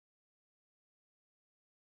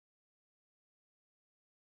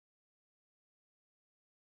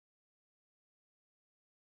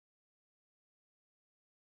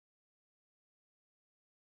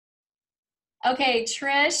Okay,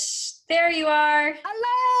 Trish, there you are.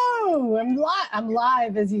 Hello, I'm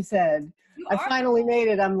live, as you said. You I are finally made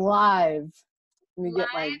it. I'm live. Let me get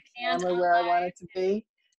my live and camera where I want it to be.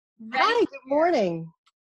 ready. Hi, good morning.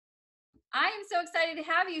 I am so excited to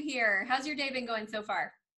have you here. How's your day been going so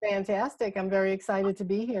far? Fantastic. I'm very excited to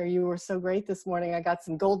be here. You were so great this morning. I got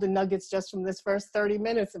some golden nuggets just from this first 30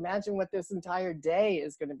 minutes. Imagine what this entire day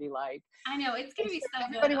is going to be like. I know, it's going to be so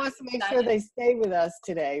good. Everybody wants to make sure they stay with us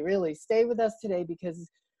today. Really, stay with us today, because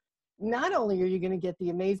not only are you going to get the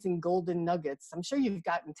amazing golden nuggets, I'm sure you've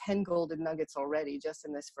gotten 10 golden nuggets already just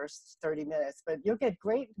in this first 30 minutes, but you'll get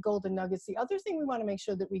great golden nuggets. The other thing we want to make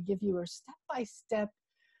sure that we give you are step-by-step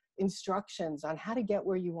instructions on how to get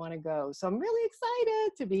where you want to go. So I'm really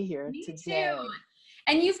excited to be here Me today. too.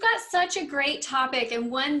 And you've got such a great topic,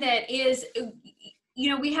 and one that is,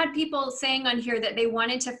 we had people saying on here that they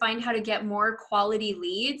wanted to find how to get more quality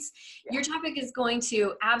leads. Yeah. Your topic is going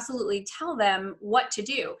to absolutely tell them what to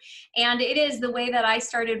do. And it is the way that I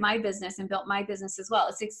started my business and built my business as well.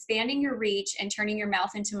 It's expanding your reach and turning your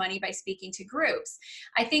mouth into money by speaking to groups.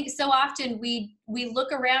 I think so often we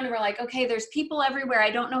look around and we're like, okay, there's people everywhere. I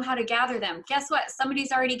don't know how to gather them. Guess what?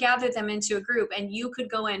 Somebody's already gathered them into a group, and you could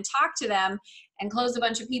go and talk to them and close a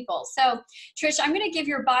bunch of people. So Trish, I'm going to give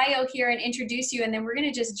your bio here and introduce you, and then we're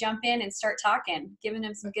going to just jump in and start talking, giving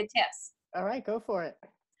them some good tips. All right, go for it.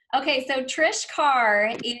 Okay, so Trish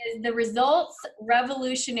Carr is the results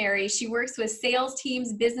revolutionary. She works with sales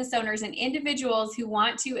teams, business owners, and individuals who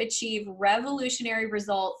want to achieve revolutionary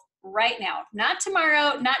results right now. Not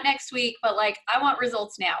tomorrow, not next week, but like, I want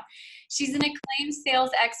results now. She's an acclaimed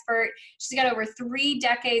sales expert. She's got over 3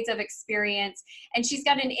 decades of experience, and she's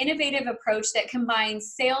got an innovative approach that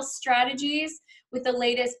combines sales strategies with the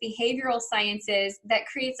latest behavioral sciences that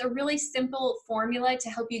creates a really simple formula to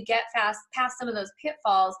help you get past some of those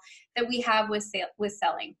pitfalls that we have with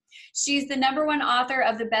selling. She's the #1 author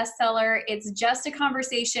of the bestseller, It's Just a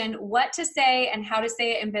Conversation, What to Say and How to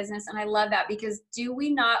Say It in Business. And I love that, because do we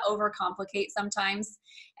not overcomplicate sometimes?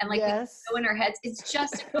 And like, yes, we go in our heads, it's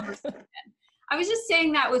just a conversation. I was just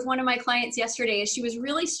saying that with one of my clients yesterday, as she was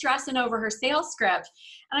really stressing over her sales script.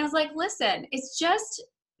 And I was like, listen,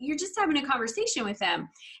 you're just having a conversation with them.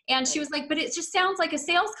 And she was like, but it just sounds like a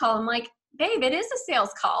sales call. I'm like, babe, it is a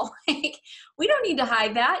sales call. Like, we don't need to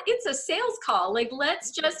hide that. It's a sales call. Like, let's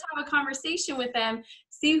just have a conversation with them,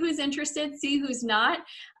 see who's interested, see who's not,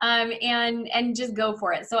 and just go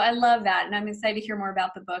for it. So I love that. And I'm excited to hear more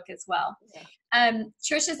about the book as well. Yeah.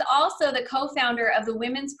 Trish is also the co-founder of the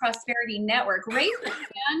Women's Prosperity Network. Raise your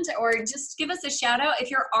hand or just give us a shout out if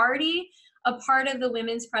you're already a part of the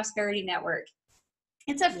Women's Prosperity Network.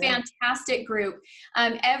 It's a fantastic group.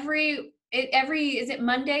 Is it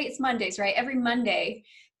Monday? It's Mondays, right? Every Monday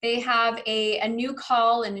they have a new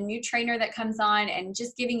call and a new trainer that comes on and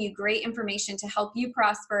just giving you great information to help you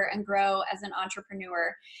prosper and grow as an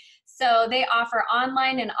entrepreneur. So they offer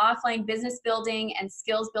online and offline business building and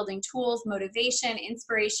skills building tools, motivation,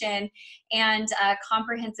 inspiration, and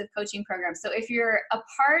comprehensive coaching programs. So if you're a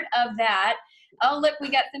part of that, oh, look, we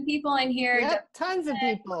got some people in here. Yep, tons of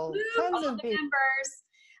people. Tons of people. Members.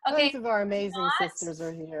 Okay. Tons of our amazing sisters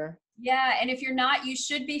are here. Yeah, and if you're not, you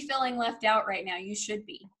should be feeling left out right now. You should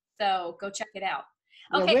be. So go check it out.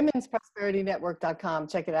 Okay. Yeah, womensprosperitynetwork.com.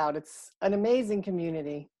 Check it out. It's an amazing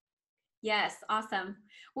community. Yes, awesome.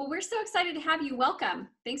 Well, we're so excited to have you. Welcome.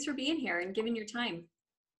 Thanks for being here and giving your time.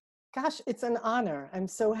 Gosh, it's an honor. I'm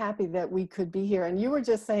so happy that we could be here. And you were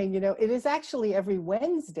just saying, it is actually every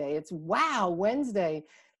Wednesday. It's Wednesday.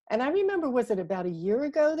 And I remember, was it about a year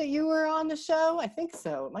ago that you were on the show? I think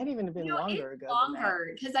so. It might even have been longer ago.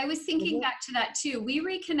 Longer, because I was thinking back to that too. We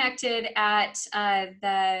reconnected at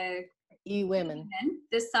the E-Women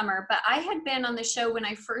this summer, but I had been on the show when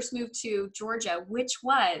I first moved to Georgia, which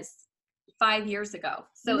was 5 years ago.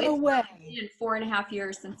 So no way. Been 4.5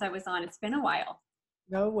 years since I was on. It's been a while.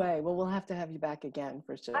 No way. Well, we'll have to have you back again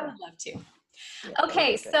for sure. I would love to. Yeah,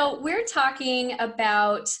 okay, so we're talking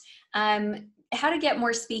about how to get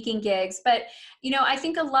more speaking gigs. But, I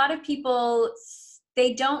think a lot of people,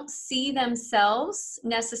 they don't see themselves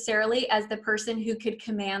necessarily as the person who could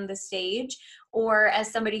command the stage or as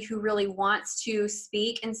somebody who really wants to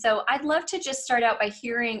speak. And so I'd love to just start out by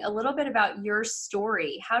hearing a little bit about your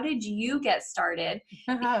story. How did you get started?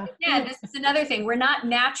 Because, again, this is another thing. We're not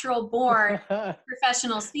natural born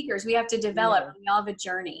professional speakers. We have to develop. Yeah. We all have a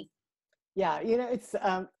journey. Yeah, it's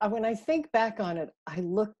when I think back on it, I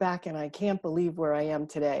look back and I can't believe where I am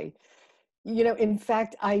today. In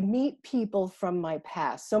fact, I meet people from my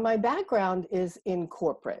past. So my background is in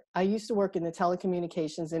corporate. I used to work in the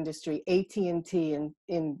telecommunications industry, AT&T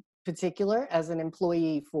in particular, as an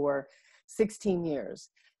employee for 16 years.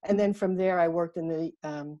 And then from there, I worked in the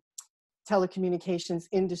telecommunications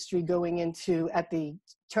industry, going into, at the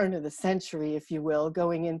turn of the century, if you will,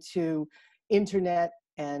 going into internet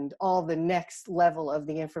and all the next level of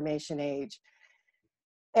the information age.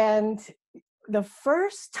 And the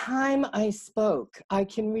first time I spoke, I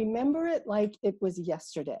can remember it like it was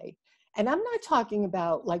yesterday. And I'm not talking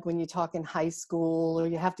about like when you talk in high school or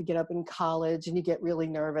you have to get up in college and you get really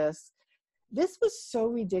nervous. This was so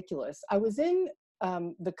ridiculous. I was in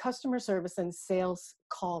the customer service and sales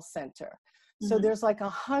call center. So there's like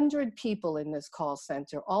 100 people in this call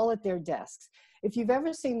center, all at their desks. If you've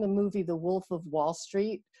ever seen the movie The Wolf of Wall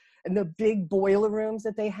Street and the big boiler rooms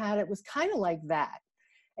that they had, it was kind of like that.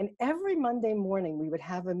 And every Monday morning we would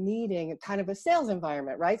have a meeting, kind of a sales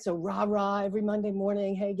environment, right? So rah, rah, every Monday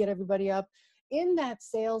morning, hey, get everybody up. In that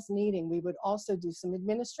sales meeting, we would also do some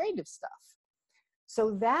administrative stuff.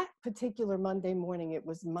 So that particular Monday morning, it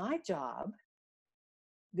was my job,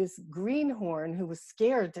 this greenhorn who was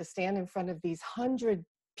scared to stand in front of these 100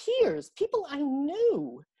 peers, people I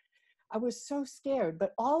knew. I was so scared,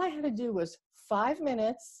 but all I had to do was 5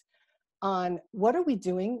 minutes on what are we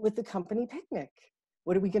doing with the company picnic?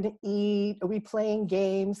 What are we going to eat? Are we playing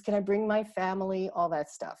games? Can I bring my family? All that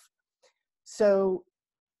stuff. So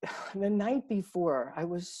the night before, I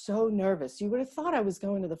was so nervous. You would have thought I was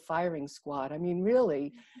going to the firing squad. I mean,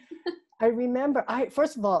 really. I remember,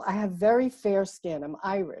 first of all, I have very fair skin. I'm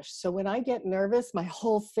Irish. So when I get nervous, my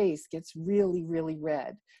whole face gets really, really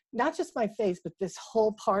red. Not just my face, but this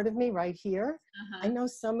whole part of me right here. I know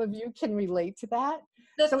some of you can relate to that.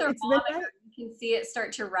 The so thermometer, it's midnight. you can see it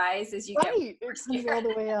start to rise as you get Right, it comes all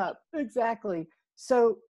the way up. Exactly.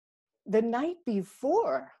 So the night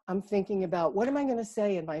before, I'm thinking about what am I going to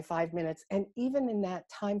say in my 5 minutes? And even in that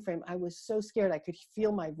time frame, I was so scared. I could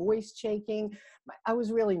feel my voice shaking. I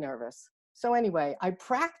was really nervous. So anyway, I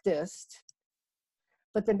practiced.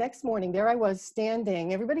 But the next morning, there I was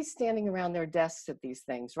standing. Everybody's standing around their desks at these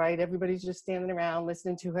things, right? Everybody's just standing around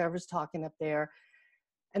listening to whoever's talking up there.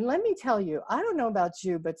 And let me tell you, I don't know about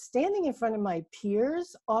you, but standing in front of my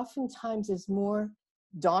peers oftentimes is more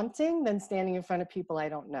daunting than standing in front of people I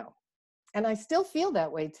don't know. And I still feel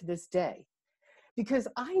that way to this day because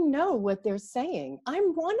I know what they're saying.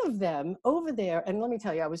 I'm one of them over there. And let me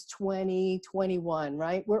tell you, I was 20, 21,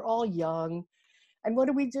 right? We're all young. And what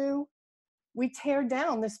do? We tear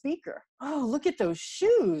down the speaker. Oh, look at those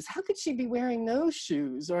shoes. How could she be wearing those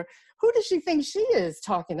shoes? Or who does she think she is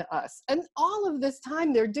talking to us? And all of this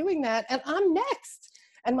time they're doing that and I'm next.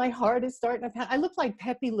 And my heart is starting to pound. I look like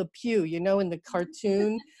Pepe Le Pew, you know, in the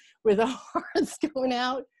cartoon where the heart's going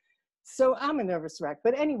out. So I'm a nervous wreck.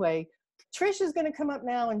 But anyway, Trish is going to come up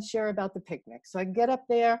now and share about the picnic. So I get up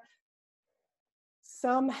there.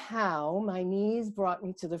 Somehow my knees brought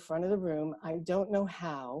me to the front of the room. I don't know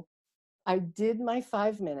how. I did my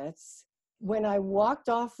 5 minutes. When I walked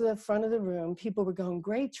off the front of the room, people were going,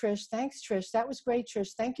 great, Trish. Thanks, Trish. That was great,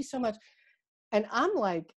 Trish. Thank you so much. And I'm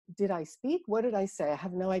like, did I speak? What did I say? I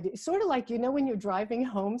have no idea. Sort of like, you know, when you're driving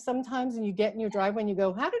home sometimes and you get in your driveway and you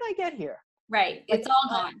go, how did I get here? Right. It's all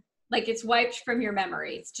gone. Like it's wiped from your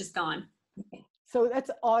memory. It's just gone. So that's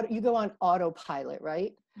you go on autopilot,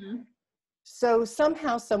 right? Mm-hmm. So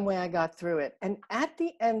somehow, some way I got through it. And at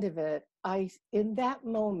the end of it, in that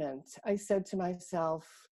moment, I said to myself,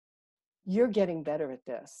 you're getting better at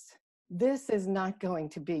this. This is not going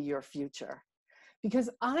to be your future. Because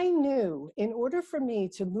I knew in order for me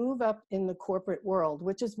to move up in the corporate world,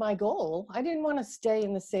 which is my goal, I didn't want to stay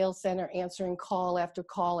in the sales center answering call after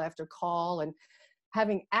call after call and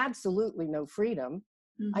having absolutely no freedom.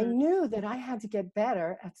 Mm-hmm. I knew that I had to get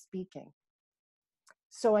better at speaking.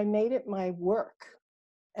 So I made it my work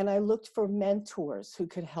and I looked for mentors who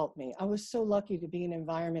could help me. I was so lucky to be in an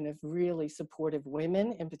environment of really supportive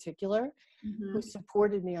women in particular, mm-hmm. who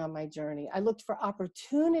supported me on my journey. I looked for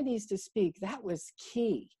opportunities to speak. That was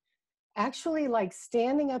key. Actually, like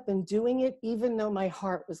standing up and doing it, even though my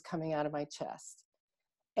heart was coming out of my chest.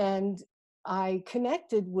 And I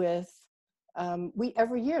connected with,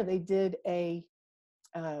 every year they did a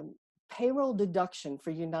payroll deduction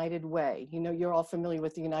for United Way. You know, you're all familiar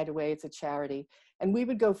with the United Way, it's a charity. And we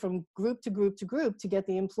would go from group to group to group to get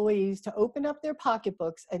the employees to open up their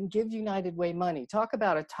pocketbooks and give United Way money. Talk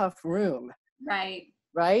about a tough room. Right.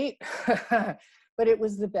 Right? But it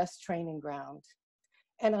was the best training ground.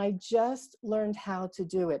 And I just learned how to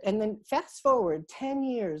do it. And then fast forward 10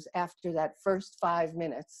 years after that first 5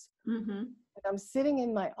 minutes, mm-hmm. and I'm sitting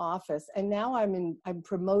in my office, and now I'm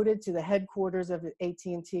promoted to the headquarters of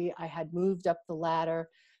AT&T. I had moved up the ladder,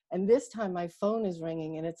 and this time my phone is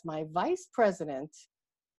ringing, and it's my vice president,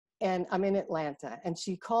 and I'm in Atlanta. And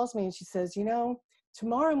she calls me and she says, you know,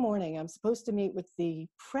 tomorrow morning, I'm supposed to meet with the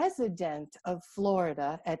president of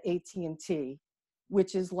Florida at AT&T,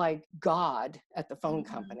 which is like God at the phone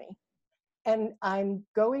company. And I'm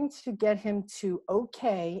going to get him to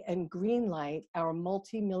okay and green light our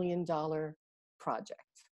multi-million-dollar project.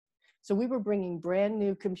 So we were bringing brand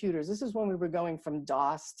new computers. This is when we were going from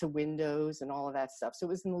DOS to Windows and all of that stuff. So it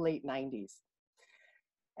was in the late 90s.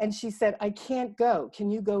 And she said, I can't go. Can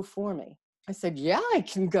you go for me? I said, yeah, I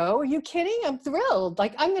can go. Are you kidding? I'm thrilled.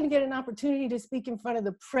 Like, I'm going to get an opportunity to speak in front of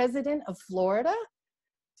the president of Florida.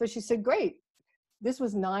 So she said, great. This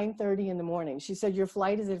was 9:30 in the morning. She said, your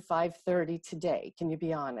flight is at 5:30 today. Can you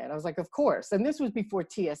be on it? I was like, of course. And this was before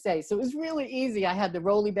TSA. So it was really easy. I had the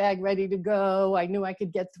rolly bag ready to go. I knew I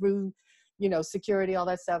could get through, you know, security, all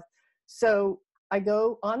that stuff. So I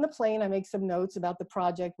go on the plane. I make some notes about the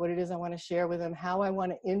project, what it is I want to share with him, how I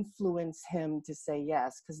want to influence him to say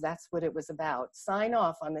yes, because that's what it was about. Sign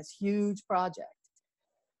off on this huge project.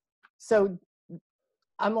 So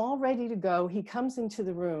I'm all ready to go. He comes into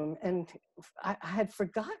the room, and I had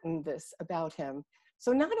forgotten this about him.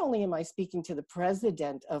 So not only am I speaking to the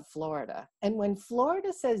president of Florida, and when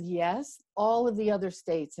Florida says yes, all of the other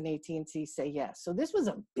states in AT&T say yes. So this was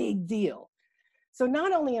a big deal. So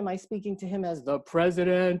not only am I speaking to him as the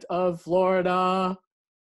president of Florida,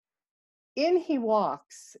 in he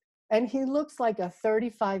walks, and he looks like a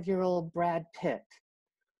 35-year-old Brad Pitt.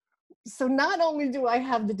 So not only do I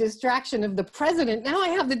have the distraction of the president, now I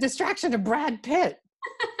have the distraction of Brad Pitt,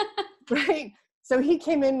 right? So he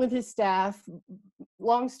came in with his staff,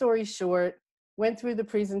 long story short, went through the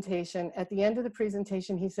presentation. At the end of the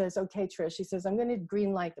presentation, he says, okay, Trish, he says, I'm going to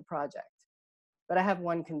green light the project, but I have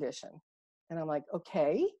one condition. And I'm like,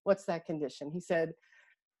 okay, what's that condition? He said,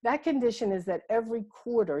 that condition is that every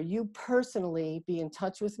quarter you personally be in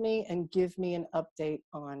touch with me and give me an update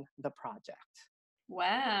on the project.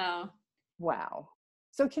 Wow. Wow.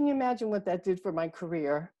 So can you imagine what that did for my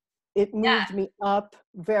career? It moved Yeah. me up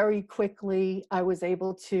very quickly. I was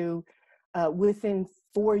able to, within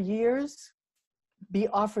 4 years, be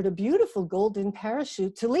offered a beautiful golden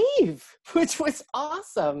parachute to leave, which was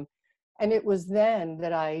awesome. And it was then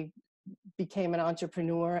that I became an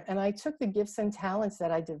entrepreneur, and I took the gifts and talents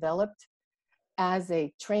that I developed as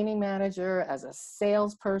a training manager, as a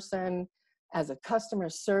salesperson, as a customer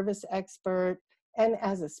service expert, and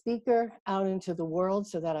as a speaker out into the world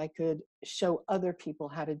so that I could show other people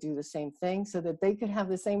how to do the same thing so that they could have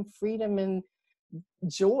the same freedom and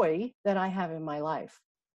joy that I have in my life.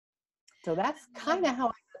 So that's kind of how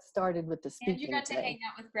I got started with the And you speaking got to today. hang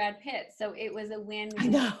out with Brad Pitt, so it was a I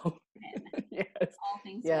win-win. know. Yes. All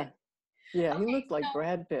things Yeah. win. Yeah. He Okay, looked like so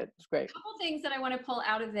Brad Pitt. It's great. a couple things that I want to pull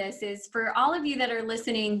out of this is for all of you that are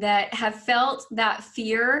listening that have felt that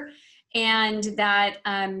fear and that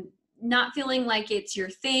not feeling like it's your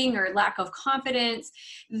thing or lack of confidence,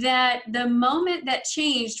 that the moment that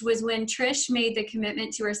changed was when Trish made the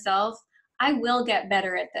commitment to herself, I will get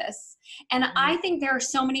better at this. And I think there are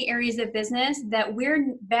so many areas of business that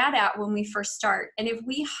we're bad at when we first start. And if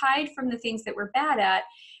we hide from the things that we're bad at,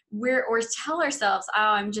 or tell ourselves, oh,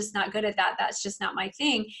 I'm just not good at that, that's just not my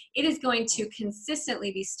thing, it is going to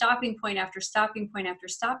consistently be stopping point after stopping point after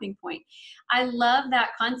stopping point. I love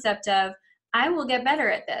that concept of, I will get better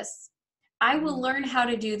at this. I will learn how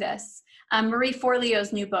to do this. Marie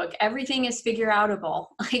Forleo's new book, Everything is Figure Outable.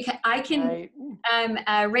 Like I can,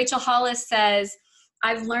 Right. Rachel Hollis says,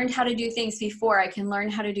 I've learned how to do things before, I can learn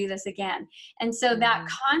how to do this again. And so that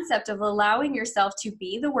concept of allowing yourself to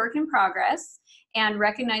be the work in progress and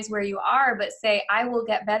recognize where you are, but say, I will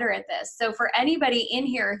get better at this. So for anybody in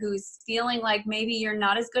here who's feeling like maybe you're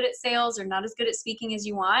not as good at sales or not as good at speaking as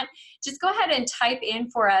you want, just go ahead and type in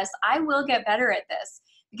for us, I will get better at this.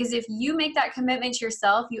 Because if you make that commitment to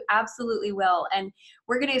yourself, you absolutely will. And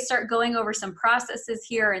we're going to start going over some processes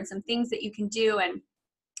here and some things that you can do. And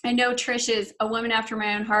I know Trish is a woman after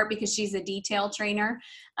my own heart because she's a detail trainer,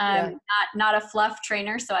 not a fluff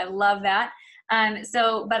trainer. So I love that.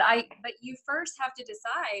 But you first have to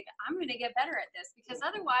decide, I'm going to get better at this, because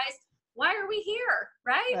otherwise, why are we here?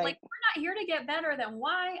 Right? Like, we're not here to get better, then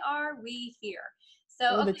why are we here?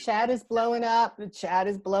 So the chat is blowing up. The chat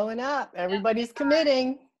is blowing up. Everybody's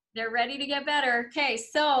committing. They're ready to get better. Okay,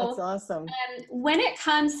 so that's awesome. When it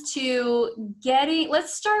comes to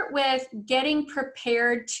let's start with getting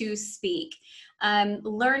prepared to speak.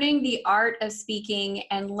 Learning the art of speaking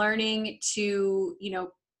and learning to,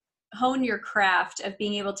 hone your craft of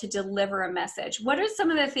being able to deliver a message. What are some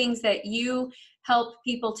of the things that you help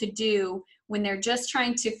people to do when they're just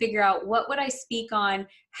trying to figure out, what would I speak on?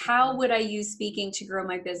 How would I use speaking to grow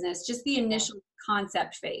my business? Just the initial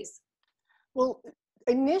concept phase. Well,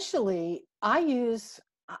 initially, I use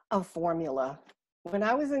a formula. When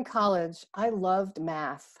I was in college, I loved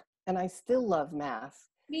math, and I still love math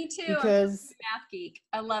Me too. I'm because a math geek.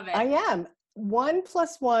 I love I it. am. 1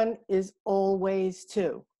 + 1 is always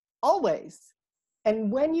 2, always.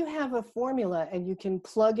 And when you have a formula and you can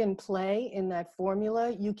plug and play in that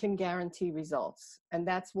formula, you can guarantee results. And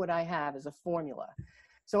that's what I have as a formula.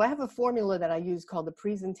 So I have a formula that I use called the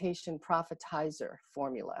presentation profitizer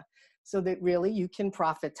formula, so that really you can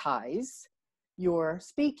profitize your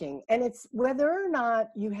speaking. And it's whether or not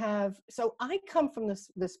you have, so I come from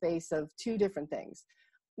the space of two different things.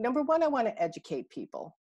 Number one, I want to educate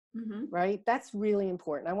people, Mm-hmm. right? That's really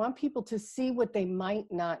important. I want people to see what they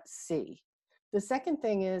might not see. The second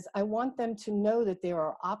thing is I want them to know that there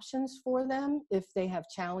are options for them if they have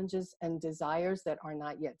challenges and desires that are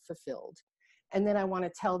not yet fulfilled. And then I want to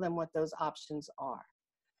tell them what those options are.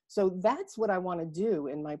 So that's what I want to do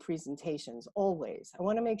in my presentations always. I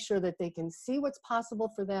want to make sure that they can see what's possible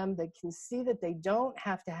for them. They can see that they don't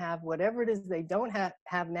have to have whatever it is they don't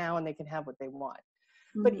have now, and they can have what they want.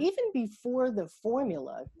 But Mm-hmm. even before the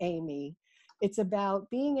formula, Amy, it's about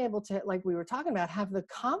being able to, like we were talking about, have the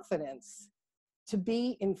confidence to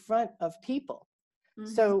be in front of people. Mm-hmm.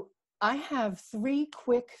 So I have 3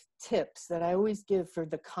 quick tips that I always give for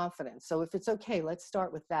the confidence. So if it's okay, let's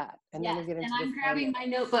start with that. And then Yes. we'll get And into the I'm grabbing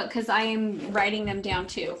formula. my notebook because I am writing them down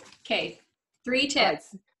too. Okay. 3 All tips.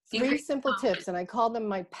 right, 3 Increase simple confidence. tips, and I call them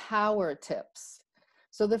my power tips.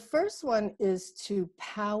 So the first one is to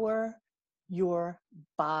power your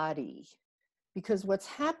body. Because what's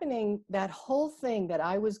happening, that whole thing that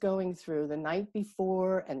I was going through the night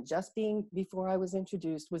before and just being before I was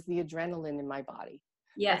introduced was the adrenaline in my body.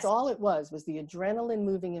 That's Yes. all it was the adrenaline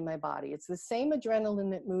moving in my body. It's the same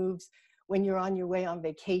adrenaline that moves when you're on your way on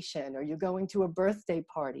vacation or you're going to a birthday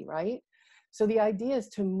party, right? So the idea is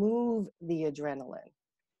to move the adrenaline.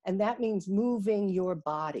 And that means moving your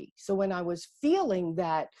body. So when I was feeling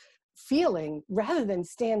that feeling, rather than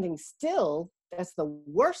standing still, that's the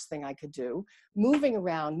worst thing I could do, moving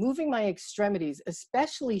around, moving my extremities,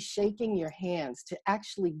 especially shaking your hands to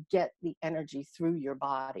actually get the energy through your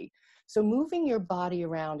body. So moving your body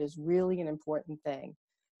around is really an important thing.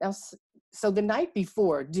 Now, so the night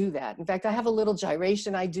before, do that. In fact, I have a little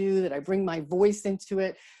gyration I do that I bring my voice into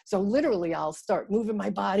it. So literally I'll start moving my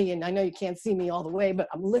body, and I know you can't see me all the way, but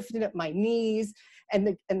I'm lifting up my knees. And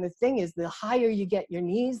the thing is, the higher you get your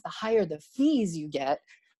knees, the higher the fees you get,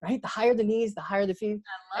 right? The higher the knees, the higher the fees.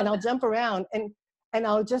 I And love I'll it. jump around and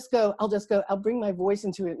I'll bring my voice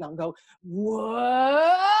into it and I'll go,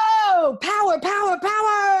 whoa, power, power,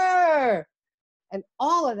 power. And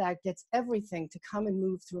all of that gets everything to come and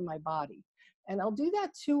move through my body. And I'll do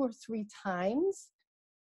that 2 or 3 times,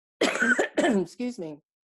 excuse me,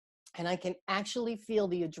 and I can actually feel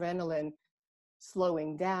the adrenaline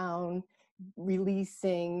slowing down,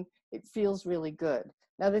 releasing. It feels really good.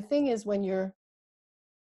 Now, the thing is, when you're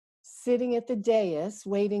sitting at the dais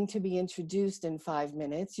waiting to be introduced in 5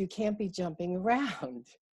 minutes, you can't be jumping around.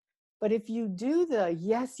 But if you do the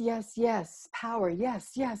yes, yes, yes, power,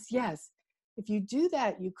 yes, yes, yes, if you do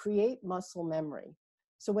that, you create muscle memory.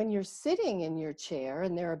 So when you're sitting in your chair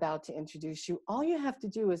and they're about to introduce you, all you have to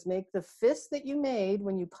do is make the fist that you made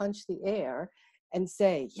when you punched the air and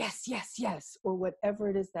say, yes, yes, yes, or whatever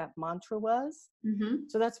it is that mantra was. Mm-hmm.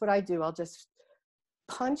 So that's what I do. I'll just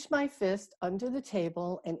punch my fist under the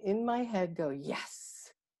table and in my head go,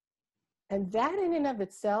 yes. And that in and of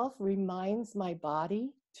itself reminds my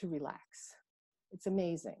body to relax. It's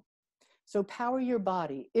amazing. So power your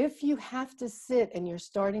body. If you have to sit and you're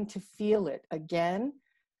starting to feel it again,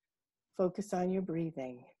 focus on your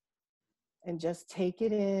breathing and just take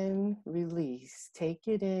it in, release, take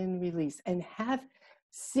it in, release, and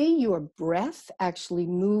see your breath actually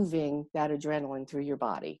moving that adrenaline through your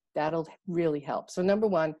body. That'll really help. So number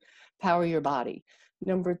 1, power your body.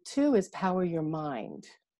 Number 2 is power your mind.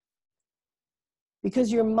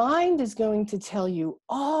 Because your mind is going to tell you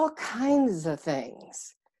all kinds of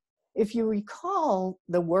things. If you recall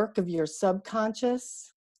the work of your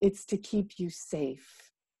subconscious, it's to keep you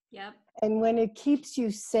safe. Yep. And when it keeps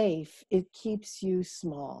you safe, it keeps you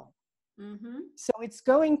small. Mm-hmm. So it's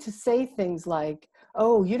going to say things like,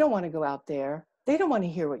 oh, you don't want to go out there. They don't want to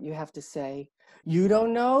hear what you have to say. You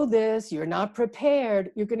don't know this. You're not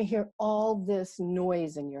prepared. You're going to hear all this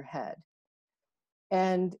noise in your head.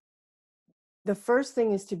 And the first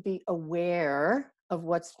thing is to be aware of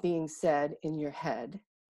what's being said in your head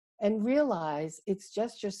and realize it's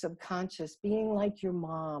just your subconscious being like your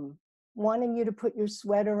mom, wanting you to put your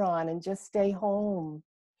sweater on and just stay home.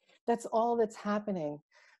 That's all that's happening.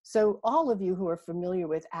 So all of you who are familiar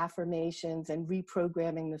with affirmations and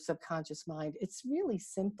reprogramming the subconscious mind, it's really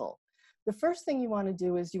simple. The first thing you want to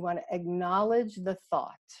do is you want to acknowledge the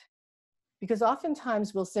thought. Because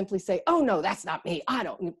oftentimes we'll simply say, oh no, that's not me, I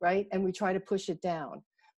don't, right? And we try to push it down.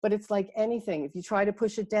 But it's like anything. If you try to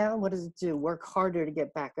push it down, what does it do? Work harder to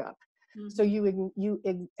get back up. Mm-hmm. So you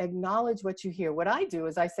acknowledge what you hear. What I do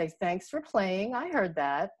is I say, thanks for playing. I heard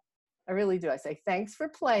that. I really do. I say, thanks for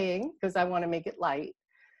playing, because I want to make it light.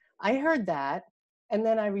 I heard that. And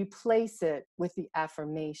then I replace it with the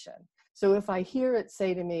affirmation. So if I hear it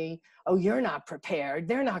say to me, oh, you're not prepared,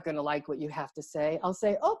 they're not going to like what you have to say, I'll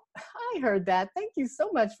say, oh, I heard that. Thank you so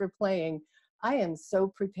much for playing. I am so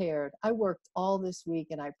prepared. I worked all this week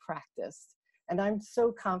and I practiced. And I'm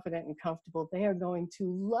so confident and comfortable. They are going to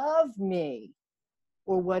love me,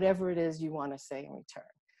 or whatever it is you want to say in return.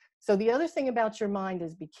 So the other thing about your mind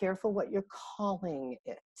is be careful what you're calling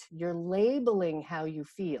it. You're labeling how you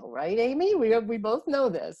feel, right, Amy? We both know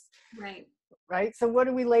this. Right. Right? So what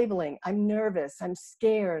are we labeling? I'm nervous, I'm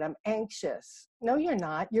scared, I'm anxious. No, you're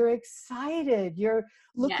not. You're excited. You're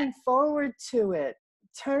looking forward to it.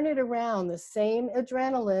 Turn it around. The same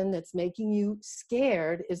adrenaline that's making you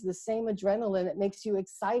scared is the same adrenaline that makes you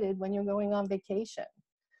excited when you're going on vacation.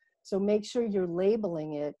 So make sure you're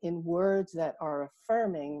labeling it in words that are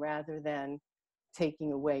affirming rather than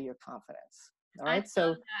taking away your confidence. All right.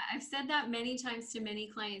 So I've said that many times to many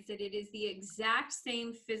clients, that it is the exact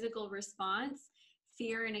same physical response,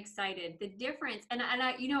 fear and excited. The difference, and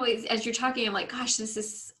I, you know, as you're talking, I'm like, gosh,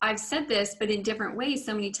 I've said this, but in different ways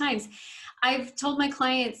so many times. I've told my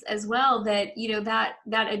clients as well that, you know, that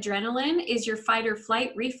adrenaline is your fight or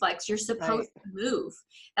flight reflex. You're supposed to move.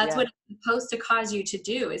 That's what it's supposed to cause you to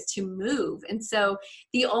do, is to move. And so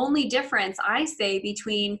the only difference I say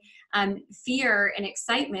between fear and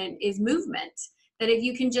excitement is movement. That if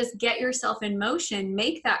you can just get yourself in motion,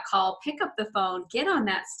 make that call, pick up the phone, get on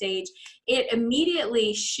that stage, it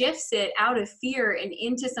immediately shifts it out of fear and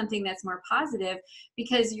into something that's more positive,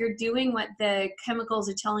 because you're doing what the chemicals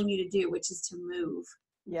are telling you to do, which is to move.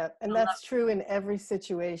 Yeah, and that's true in every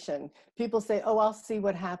situation. People say, oh, I'll see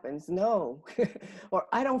what happens. No, or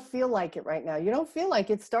I don't feel like it right now. You don't feel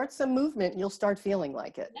like it. Start some movement, you'll start feeling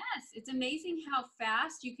like it. Yes, it's amazing how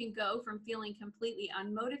fast you can go from feeling completely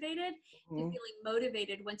unmotivated to feeling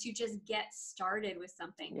motivated once you just get started with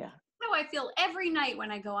something. Yeah. How I feel every night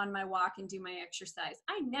when I go on my walk and do my exercise.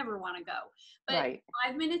 I never want to go. But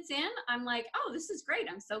 5 minutes in, I'm like, oh, this is great.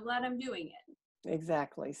 I'm so glad I'm doing it.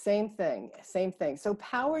 Exactly. Same thing. Same thing. So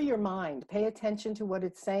power your mind, pay attention to what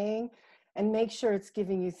it's saying, and make sure it's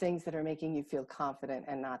giving you things that are making you feel confident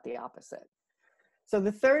and not the opposite. So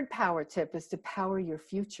the third power tip is to power your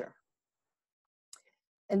future.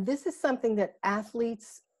 And this is something that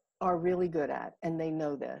athletes are really good at, and they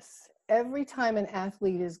know this. Every time an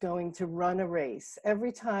athlete is going to run a race,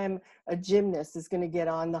 every time a gymnast is going to get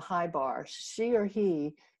on the high bar, she or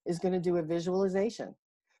he is going to do a visualization.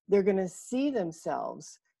 They're going to see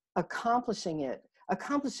themselves accomplishing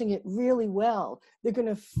it really well. They're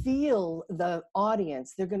going to feel the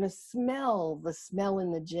audience. They're going to smell the smell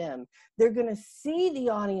in the gym. They're going to see the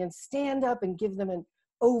audience stand up and give them an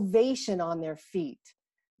ovation on their feet.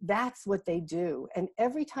 That's what they do. And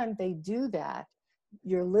every time they do that,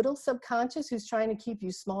 your little subconscious, who's trying to keep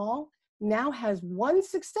you small, now has one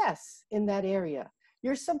success in that area.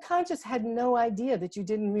 Your subconscious had no idea that you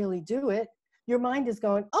didn't really do it. Your mind is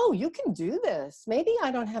going, oh, you can do this. Maybe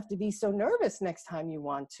I don't have to be so nervous next time you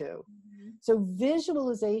want to. Mm-hmm. So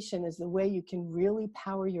visualization is the way you can really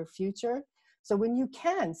power your future. So when you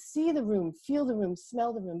can see the room, feel the room,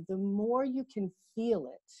 smell the room, the more you can feel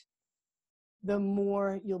it, the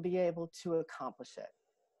more you'll be able to accomplish it.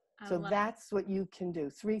 So that's what you can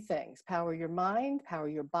do. 3 things: power your mind, power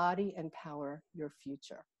your body, and power your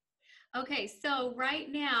future. Okay, so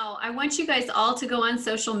right now, I want you guys all to go on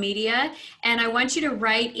social media, and I want you to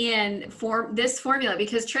write in this formula,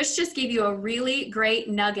 because Trish just gave you a really great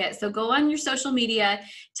nugget. So go on your social media,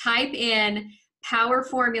 type in power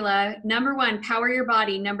formula. Number 1, power your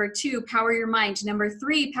body. Number 2, power your mind. Number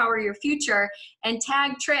 3, power your future, and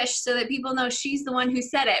tag Trish so that people know she's the one who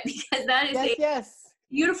said it, because that is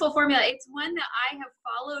beautiful formula. It's one that I have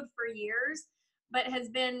followed for years, but has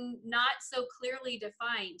been not so clearly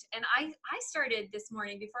defined. And I started this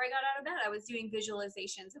morning, before I got out of bed, I was doing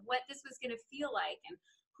visualizations of what this was going to feel like and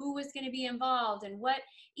who was going to be involved, and what,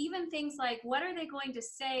 even things like, what are they going to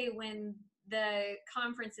say when the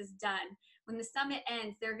conference is done? When the summit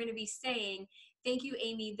ends, they're going to be saying, thank you,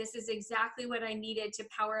 Amy. This is exactly what I needed to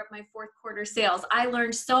power up my 4th quarter sales. I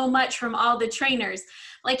learned so much from all the trainers.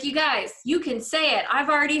 Like, you guys, you can say it. I've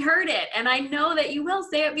already heard it. And I know that you will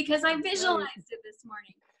say it because I visualized it this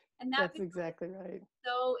morning. And that That's exactly right.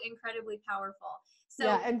 so incredibly powerful.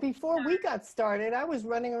 Yeah, So and before we got started, I was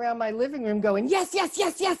running around my living room going, yes, yes,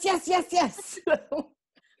 yes, yes, yes, yes, yes. I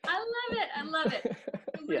love it. I love it.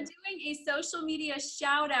 So we're Yeah. doing a social media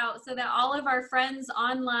shout out so that all of our friends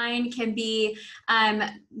online can be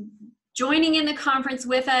joining in the conference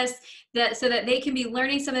with us, that so that they can be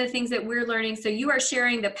learning some of the things that we're learning. So you are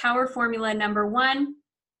sharing the power formula number 1,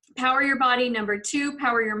 power your body, number 2,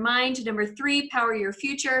 power your mind, number 3, power your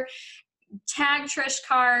future. Tag Trish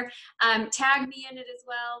Carr, tag me in it as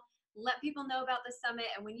well. Let people know about the summit.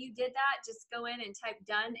 And when you did that, just go in and type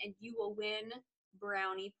done and you will win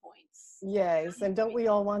brownie points. Yes, and don't we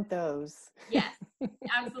all want those? Yes,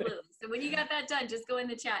 absolutely. So when you got that done, just go in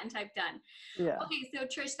the chat and type done. Yeah. Okay, so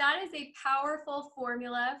Trish, that is a powerful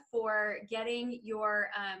formula for getting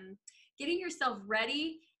yourself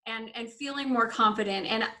ready and feeling more confident.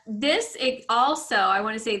 And this, it also, I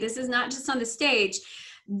want to say, this is not just on the stage.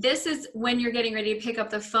 This is when you're getting ready to pick up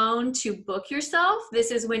the phone to book yourself.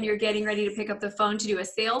 This is when you're getting ready to pick up the phone to do a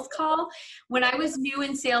sales call. When I was new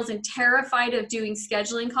in sales and terrified of doing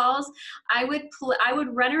scheduling calls, I would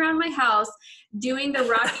run around my house doing the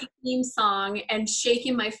Rocky theme song and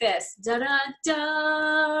shaking my fist. Da da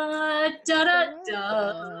da da da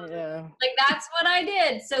da. Yeah. Like that's what I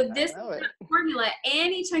did. So I this is know it. that formula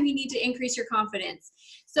anytime you need to increase your confidence.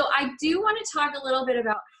 So I do want to talk a little bit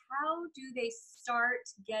about how do they start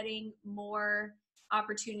getting more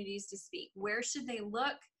opportunities to speak? Where should they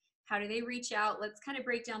look? How do they reach out? Let's kind of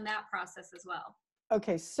break down that process as well.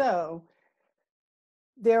 Okay, so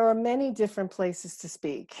there are many different places to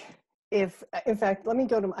speak. In fact, let me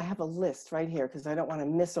go to, I have a list right here because I don't want to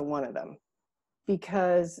miss a one of them.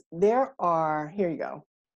 Because there are, here you go.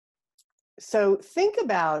 So think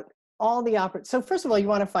about all the so first of all, you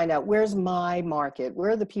want to find out where's my market?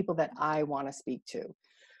 Where are the people that I want to speak to?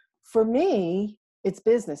 For me, it's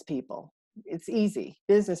business people. It's easy,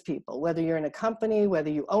 business people. Whether you're in a company, whether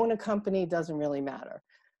you own a company, doesn't really matter.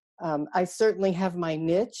 I certainly have my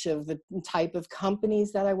niche of the type of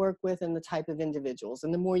companies that I work with and the type of individuals.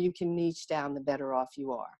 And the more you can niche down, the better off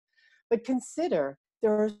you are. But consider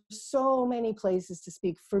there are so many places to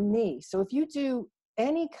speak for me. So if you do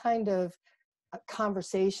any kind of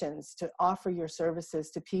conversations to offer your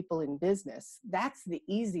services to people in business, that's the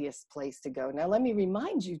easiest place to go. Now, let me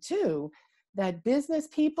remind you too, that business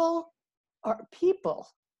people are people.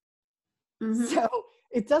 Mm-hmm. So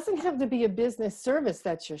it doesn't have to be a business service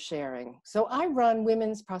that you're sharing. So I run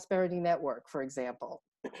Women's Prosperity Network, for example.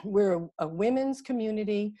 We're a women's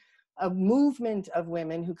community, a movement of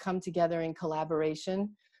women who come together in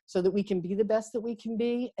collaboration so that we can be the best that we can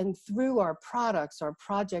be. And through our products, our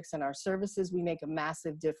projects, and our services, we make a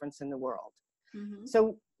massive difference in the world. Mm-hmm.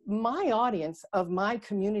 So my audience of my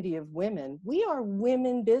community of women, we are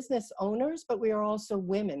women business owners, but we are also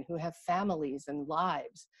women who have families and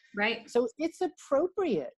lives. Right. So it's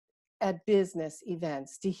appropriate at business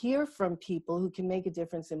events to hear from people who can make a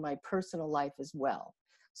difference in my personal life as well.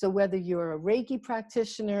 So whether you're a Reiki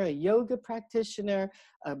practitioner, a yoga practitioner,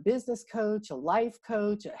 a business coach, a life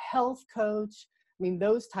coach, a health coach, I mean,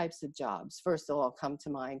 those types of jobs, first of all, come to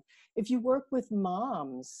mind. If you work with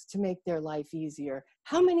moms to make their life easier,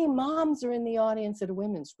 how many moms are in the audience at a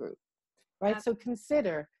women's group, right? Yeah. So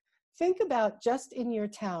think about just in your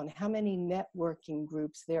town, how many networking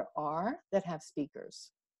groups there are that have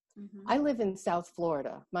speakers. Mm-hmm. I live in South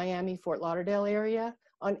Florida, Miami, Fort Lauderdale area.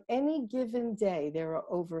 On any given day, there are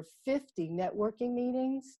over 50 networking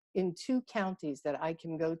meetings in 2 counties that I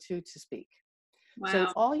can go to speak. Wow. So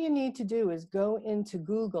all you need to do is go into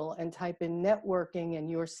Google and type in networking in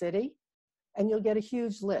your city, and you'll get a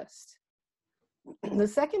huge list. The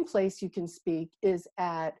second place you can speak is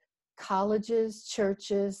at colleges,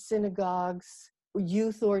 churches, synagogues,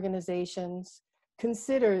 youth organizations.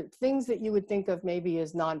 Consider things that you would think of maybe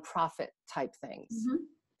as nonprofit type things. Mm-hmm.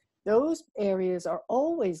 Those areas are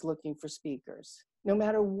always looking for speakers, no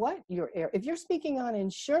matter what your area. If you're speaking on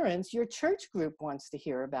insurance, your church group wants to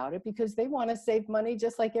hear about it because they want to save money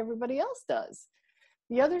just like everybody else does.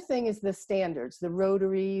 The other thing is the standards, the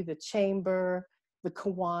Rotary, the Chamber, the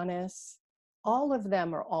Kiwanis. All of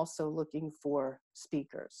them are also looking for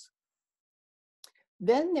speakers.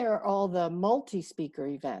 Then there are all the multi-speaker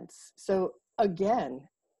events. So again,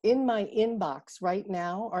 in my inbox right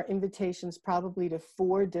now are invitations probably to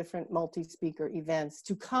 4 different multi-speaker events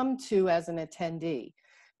to come to as an attendee.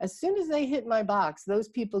 As soon as they hit my box, those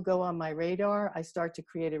people go on my radar. I start to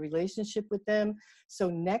create a relationship with them. So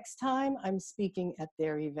next time I'm speaking at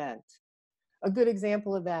their event. A good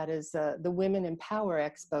example of that is the Women in Power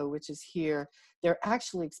Expo, which is here. They're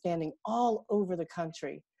actually expanding all over the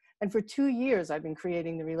country. And for 2 years, I've been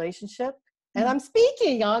creating the relationship. and I'm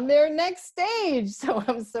speaking on their next stage. So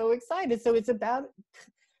I'm so excited. So it's about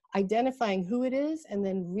identifying who it is and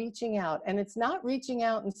then reaching out. And it's not reaching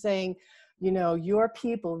out and saying, you know, your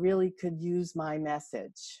people really could use my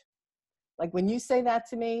message. Like when you say that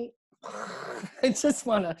to me, I just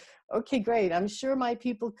want to, okay, great. I'm sure my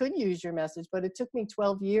people could use your message, but it took me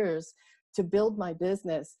 12 years to build my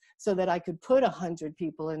business so that I could put 100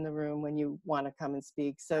 people in the room when you want to come and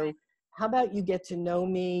speak. So how about you get to know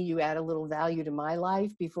me, you add a little value to my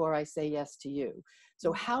life before I say yes to you.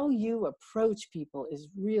 So how you approach people is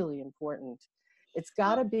really important. It's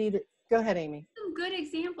got to be, go ahead, Amy. Some good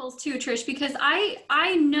examples too, Trish, because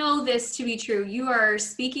I know this to be true. You are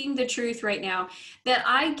speaking the truth right now, that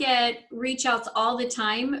I get reach outs all the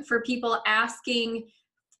time for people asking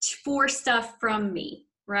for stuff from me,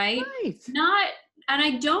 right? Not, and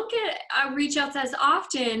I don't get reach outs as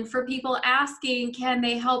often for people asking, can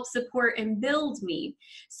they help support and build me?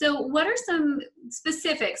 So what are some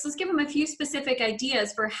specifics? Let's give them a few specific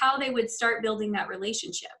ideas for how they would start building that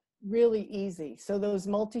relationship. Really easy. So those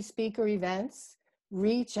multi-speaker events,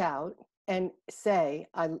 reach out and say,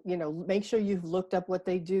 you know, make sure you've looked up what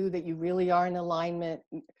they do, that you really are in alignment.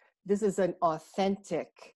 This is an authentic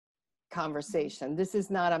conversation. This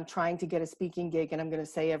is not, I'm trying to get a speaking gig and I'm going to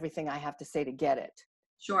say everything I have to say to get it.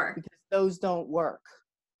 Sure. Because those don't work.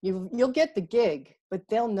 You'll get the gig, but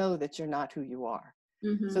they'll know that you're not who you are.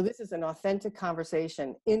 So this is an authentic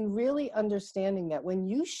conversation in really understanding that when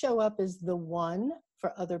you show up as the one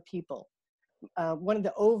for other people, one of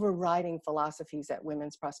the overriding philosophies at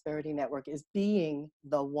Women's Prosperity Network is being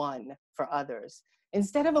the one for others,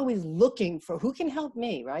 instead of always looking for who can help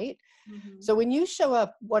me, right? So when you show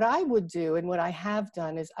up, what I would do and what I have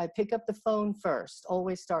done is I pick up the phone first,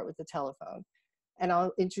 always start with the telephone, and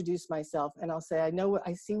I'll introduce myself and I'll say,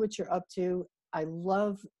 I see what you're up to. I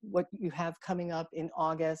love what you have coming up in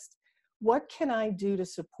August. What can I do to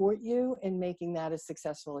support you in making that as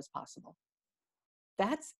successful as possible?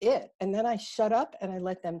 That's it. And then I shut up and I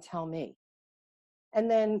let them tell me. And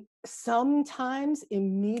then sometimes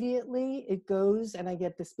immediately it goes and I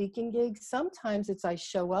get the speaking gig. Sometimes it's I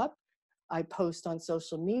show up, I post on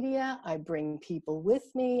social media, I bring people with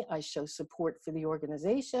me, I show support for the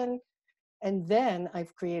organization. And then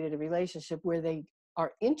I've created a relationship where they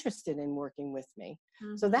are interested in working with me.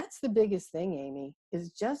 So that's the biggest thing, Amy,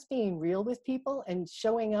 is just being real with people and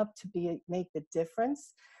showing up to make the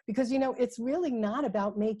difference. Because, you know, it's really not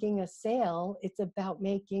about making a sale. It's about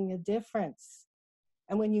making a difference.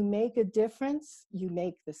 And when you make a difference, you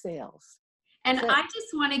make the sales. And I just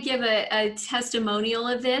want to give a testimonial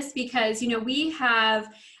of this because, you know, we have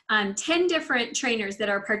 10 different trainers that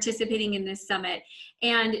are participating in this summit.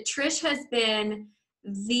 And Trish has been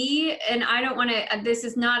and I don't want to, this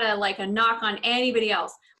is not like a knock on anybody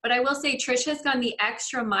else, but I will say Trish has gone the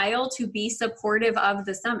extra mile to be supportive of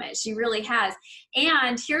the summit. She really has.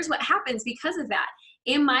 And here's what happens because of that.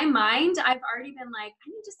 In my mind, I've already been like, I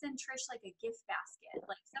need to send Trish like a gift basket,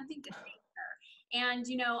 like something to thank her. And,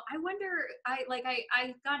 you know, I wonder,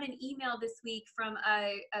 I got an email this week from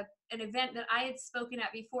an event that I had spoken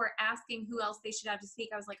at before asking who else they should have to speak.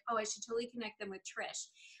 I was like, oh, I should totally connect them with Trish.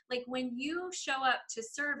 Like when you show up to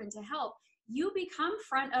serve and to help, you become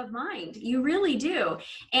front of mind. You really do.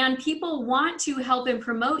 And people want to help and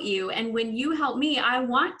promote you. And when you help me, I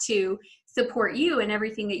want to support you in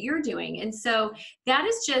everything that you're doing. And so that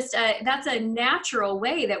is just that's a natural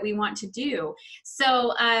way that we want to do.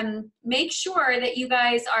 So make sure that you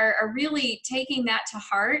guys are really taking that to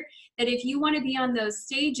heart, that if you want to be on those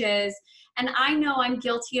stages, and I know I'm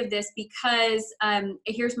guilty of this because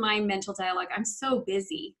here's my mental dialogue. I'm so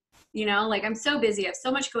busy, you know, like I'm so busy. I have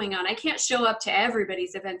so much going on. I can't show up to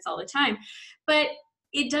everybody's events all the time, but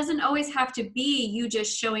it doesn't always have to be you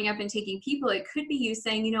just showing up and taking people. It could be you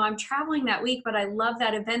saying, you know, I'm traveling that week, but I love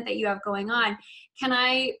that event that you have going on. Can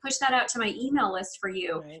I push that out to my email list for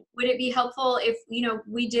you? Right. Would it be helpful if, you know,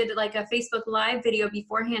 we did like a Facebook Live video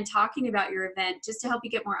beforehand talking about your event just to help you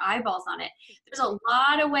get more eyeballs on it? There's a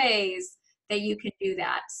lot of ways that you can do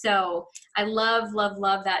that. So I love, love,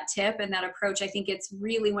 love that tip and that approach. I think it's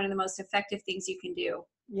really one of the most effective things you can do.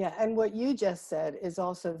 Yeah, and what you just said is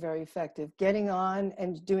also very effective. Getting on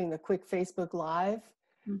and doing the quick Facebook Live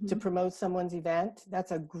to promote someone's event,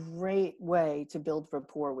 that's a great way to build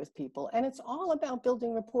rapport with people. And it's all about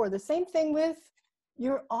building rapport. The same thing with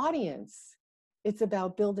your audience. It's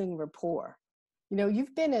about building rapport. You know,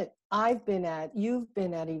 you've been at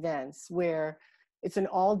events where it's an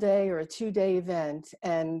all-day or a 2-day event,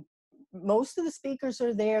 and most of the speakers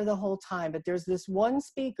are there the whole time, but there's this one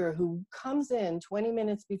speaker who comes in 20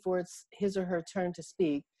 minutes before it's his or her turn to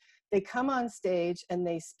speak. They come on stage and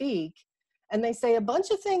they speak, And they say a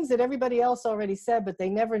bunch of things that everybody else already said, but they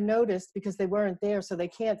never noticed because they weren't there. So they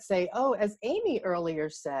can't say, oh, as Amy earlier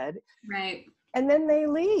said. Right. And then they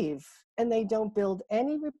leave and they don't build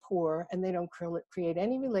any rapport and they don't create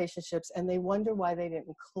any relationships, and they wonder why they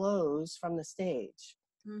didn't close from the stage.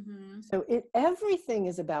 Mm-hmm. So everything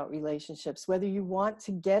is about relationships, whether you want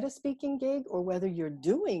to get a speaking gig or whether you're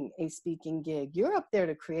doing a speaking gig. You're up there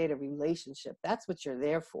to create a relationship. That's what you're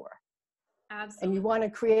there for. Absolutely. And you want to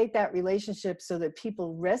create that relationship so that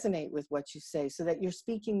people resonate with what you say, so that you're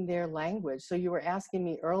speaking their language. So you were asking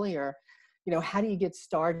me earlier, how do you get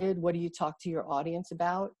started? What do you talk to your audience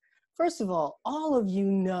about? First of all of you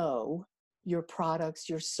know your products,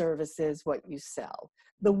 your services, what you sell.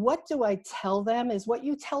 The what do I tell them is what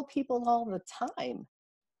you tell people all the time.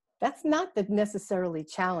 That's not the necessarily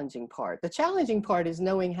challenging part. The challenging part is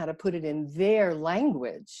knowing how to put it in their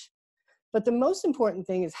language. But the most important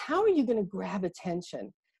thing is, how are you going to grab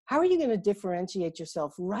attention? How are you going to differentiate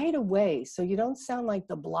yourself right away so you don't sound like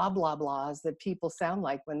the blah, blah, blahs that people sound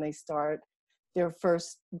like when they start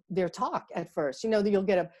their talk at first? You'll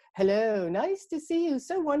get a, hello, nice to see you,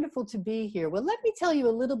 so wonderful to be here. Well, let me tell you a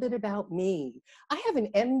little bit about me. I have an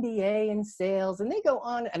MBA in sales, and they go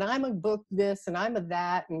on, and I'm a book this, and I'm a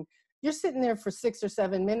that, and you're sitting there for 6 or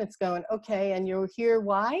 7 minutes going, okay, and you're here,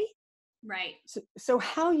 why? Right. So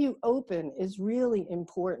how you open is really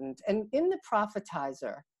important. And in the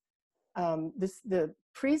Profitizer, the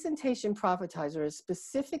presentation Profitizer is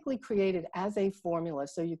specifically created as a formula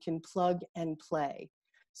so you can plug and play.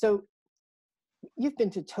 So you've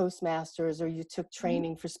been to Toastmasters or you took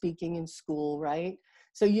training for speaking in school, right?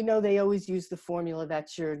 So they always use the formula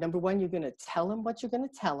that you're, number one, you're going to tell them what you're going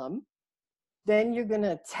to tell them. Then you're going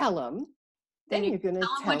to tell them. Then you're going to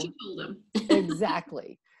tell them what you told them.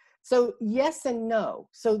 Exactly. So yes and no.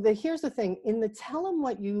 So here's the thing. In the tell them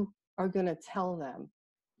what you are going to tell them,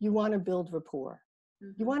 you want to build rapport.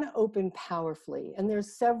 Mm-hmm. You want to open powerfully. And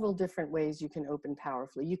there's several different ways you can open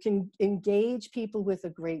powerfully. You can engage people with a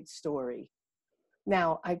great story.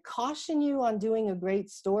 Now, I caution you on doing a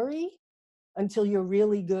great story until you're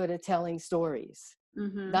really good at telling stories.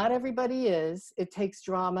 Mm-hmm. Not everybody is. It takes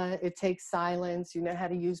drama. It takes silence. You know how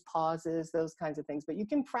to use pauses, those kinds of things. But you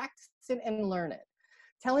can practice it and learn it.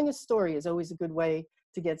 Telling a story is always a good way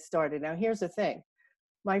to get started. Now, here's the thing.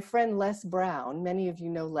 My friend Les Brown, many of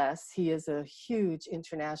you know Les, he is a huge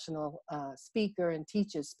international speaker and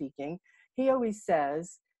teaches speaking. He always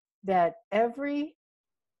says that every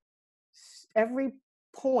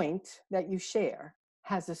point that you share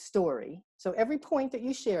has a story. So every point that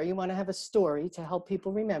you share, you want to have a story to help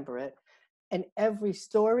people remember it. And every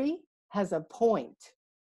story has a point.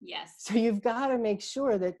 Yes. So you've got to make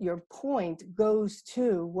sure that your point goes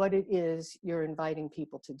to what it is you're inviting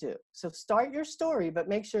people to do. So start your story, but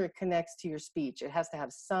make sure it connects to your speech. It has to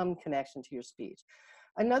have some connection to your speech.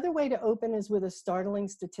 Another way to open is with a startling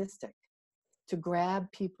statistic to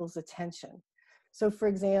grab people's attention. So for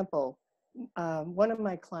example, one of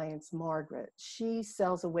my clients, Margaret, she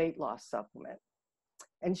sells a weight loss supplement.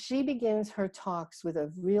 And she begins her talks with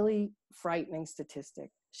a really frightening statistic.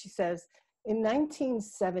 She says, in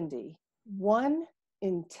 1970, 1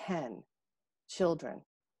 in 10 children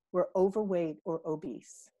were overweight or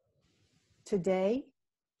obese. Today,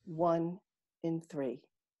 1 in 3.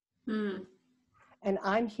 And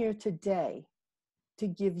I'm here today to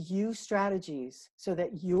give you strategies so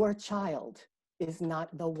that your child is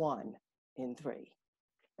not the 1 in 3.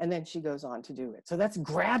 And then she goes on to do it. So that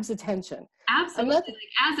grabs attention. Absolutely.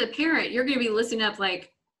 Like, as a parent, you're going to be listening up like,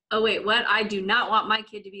 oh, wait, what? I do not want my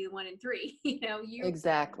kid to be the 1 in 3.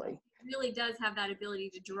 Exactly. It really does have that ability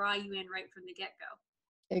to draw you in right from the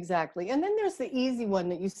get-go. Exactly. And then there's the easy one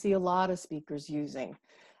that you see a lot of speakers using.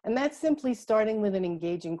 And that's simply starting with an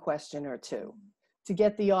engaging question or two to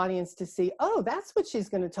get the audience to see, oh, that's what she's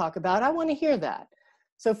going to talk about. I want to hear that.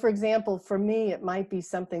 So for example, for me, it might be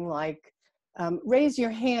something like, raise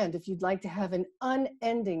your hand if you'd like to have an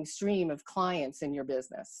unending stream of clients in your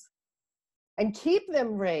business. And keep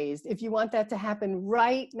them raised if you want that to happen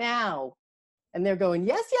right now. And they're going,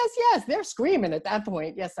 yes, yes, yes. They're screaming at that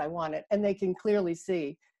point. Yes, I want it. And they can clearly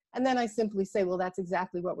see. And then I simply say, well, that's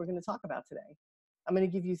exactly what we're going to talk about today. I'm going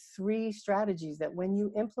to give you 3 strategies that when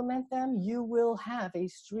you implement them, you will have a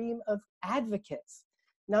stream of advocates,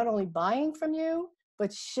 not only buying from you,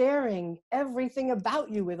 but sharing everything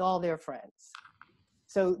about you with all their friends.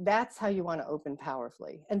 So that's how you want to open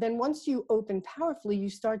powerfully. And then once you open powerfully, you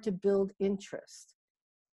start to build interest.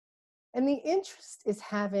 And the interest is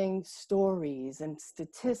having stories and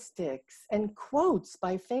statistics and quotes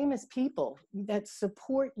by famous people that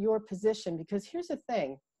support your position. Because here's the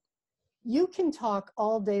thing, you can talk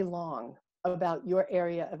all day long about your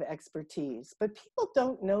area of expertise, but people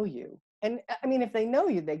don't know you. And I mean, if they know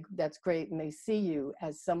you, that's great, and they see you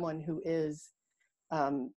as someone who is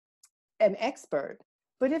um, an expert.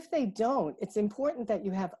 But if they don't, it's important that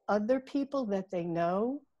you have other people that they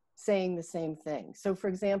know saying the same thing. So for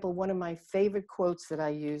example, one of my favorite quotes that I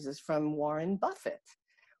use is from Warren Buffett.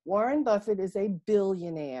 Warren Buffett is a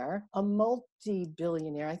billionaire, a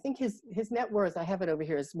multi-billionaire. I think his net worth, I have it over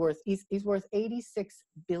here, is he's worth $86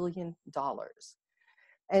 billion.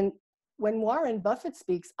 And when Warren Buffett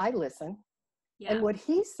speaks, I listen. Yeah. And what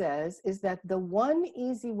he says is that the one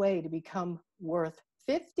easy way to become worth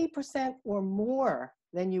 50% or more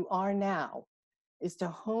than you are now is to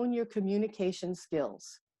hone your communication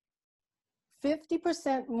skills.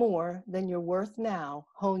 50% more than you're worth now,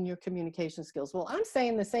 hone your communication skills. Well, I'm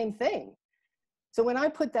saying the same thing. So when I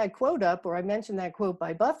put that quote up, or I mention that quote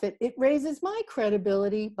by Buffett, it raises my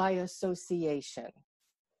credibility by association.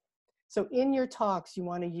 So in your talks, you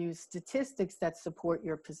want to use statistics that support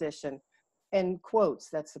your position and quotes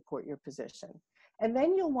that support your position. And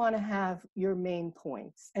then you'll want to have your main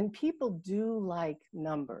points. And people do like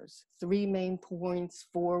numbers, 3 main points,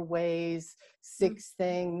 4 ways, 6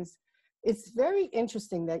 things. It's very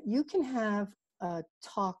interesting that you can have a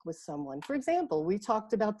talk with someone. For example, we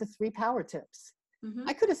talked about the 3 power tips. Mm-hmm.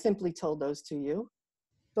 I could have simply told those to you,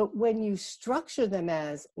 but when you structure them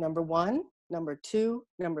as number 1, number 2,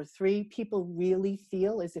 number 3, people really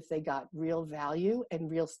feel as if they got real value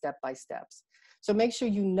and real step-by-steps. So make sure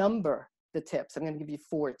you number the tips. I'm going to give you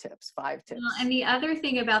 4 tips, 5 tips. Well, and the other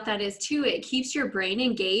thing about that is too, it keeps your brain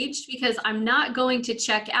engaged, because I'm not going to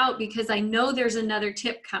check out because I know there's another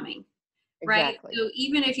tip coming. Exactly. Right. So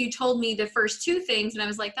even if you told me the first 2 things and I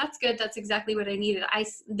was like, that's good, that's exactly what I needed,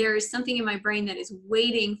 there is something in my brain that is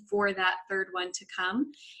waiting for that third one to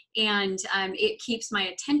come. And it keeps my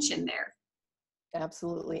attention there.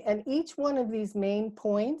 Absolutely. And each one of these main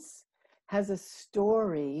points has a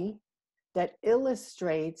story that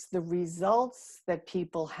illustrates the results that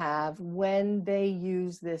people have when they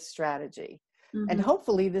use this strategy. Mm-hmm. And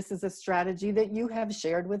hopefully this is a strategy that you have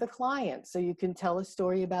shared with a client, so you can tell a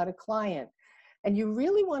story about a client. And you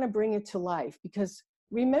really want to bring it to life, because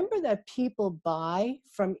remember that people buy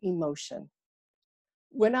from emotion.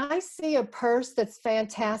 When I see a purse that's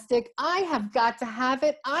fantastic, I have got to have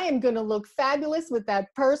it. I am going to look fabulous with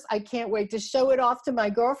that purse. I can't wait to show it off to my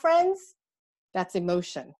girlfriends. That's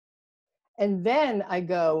emotion. And then I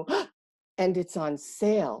go, and it's on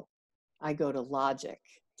sale. I go to logic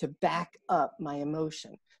to back up my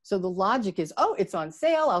emotion. So the logic is, oh, it's on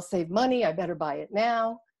sale. I'll save money. I better buy it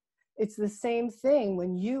now. It's the same thing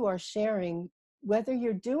when you are sharing, whether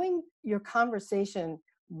you're doing your conversation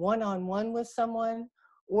one-on-one with someone,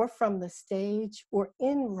 or from the stage, or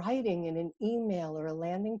in writing in an email or a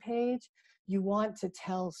landing page. You want to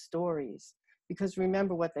tell stories, because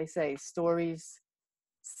remember what they say, stories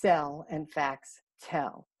sell and facts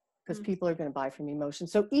tell, because people are going to buy from emotion.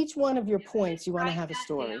 So each one of your points, you want to have a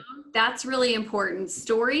story. That's really important.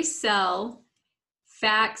 Stories sell,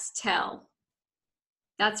 facts tell.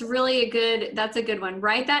 That's really that's a good one.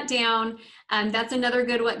 Write that down. That's another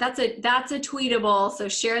good one. That's a tweetable. So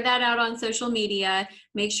share that out on social media.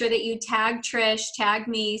 Make sure that you tag Trish, tag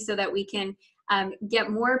me, so that we can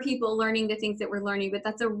get more people learning the things that we're learning. But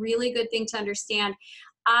that's a really good thing to understand.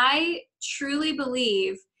 I truly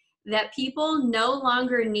believe that people no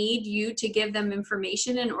longer need you to give them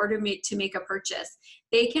information in order to make a purchase.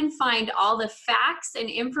 They can find all the facts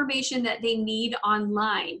and information that they need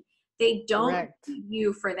online. They don't need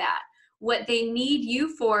you for that. What they need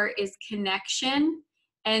you for is connection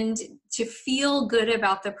and to feel good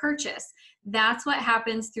about the purchase. That's what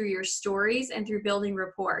happens through your stories and through building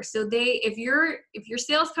rapport. So if your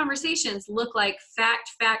sales conversations look like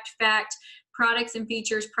fact, products and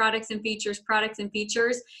features,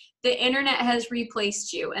 the internet has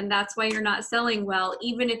replaced you, and that's why you're not selling well,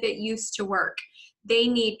 even if it used to work. They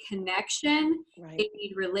need connection, They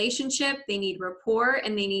need relationship, they need rapport,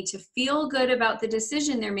 and they need to feel good about the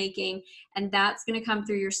decision they're making. And that's going to come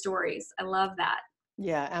through your stories. I love that.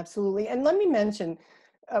 Yeah, absolutely. And let me mention,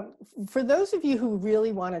 for those of you who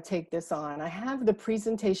really want to take this on, I have the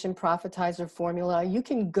presentation profitizer formula. You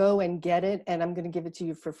can go and get it, and I'm going to give it to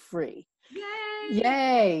you for free.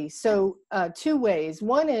 Yay. So 2 ways.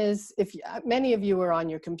 One is, if many of you are on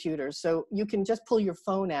your computer, so you can just pull your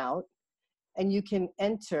phone out and you can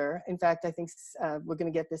enter. In fact, I think we're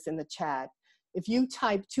going to get this in the chat. If you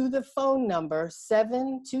type to the phone number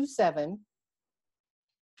 727-27,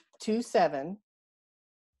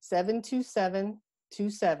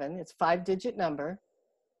 it's a 5-digit number,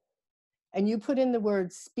 and you put in the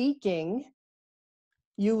word speaking,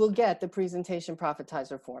 you will get the presentation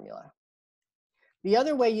profitizer formula. The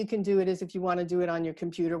other way you can do it is if you want to do it on your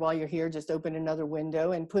computer while you're here, just open another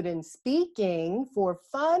window and put in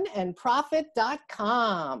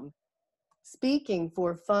speakingforfunandprofit.com.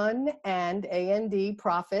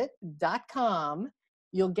 Speakingforfunandprofit.com.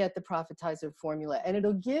 You'll get the Profitizer formula, and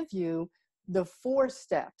it'll give you the 4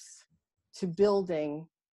 steps to building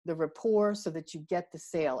the rapport so that you get the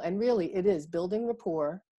sale. And really, it is building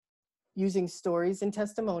rapport, using stories and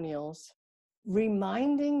testimonials,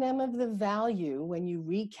 reminding them of the value when you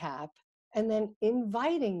recap, and then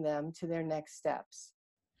inviting them to their next steps.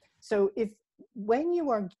 So when you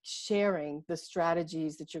are sharing the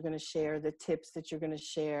strategies that you're going to share, the tips that you're going to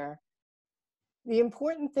share, the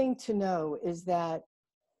important thing to know is that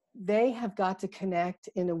they have got to connect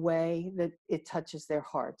in a way that it touches their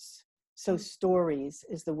hearts. So stories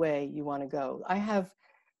is the way you want to go. I have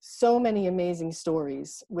so many amazing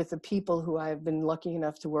stories with the people who I've been lucky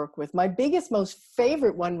enough to work with. My biggest, most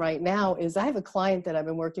favorite one right now is I have a client that I've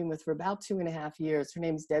been working with for about 2.5 years. Her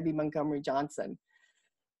name's Debbie Montgomery Johnson.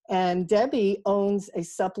 And Debbie owns a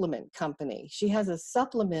supplement company. She has a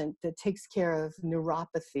supplement that takes care of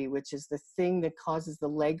neuropathy, which is the thing that causes the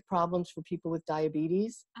leg problems for people with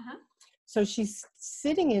diabetes. So she's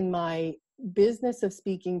sitting in my Business of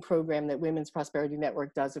Speaking program that Women's Prosperity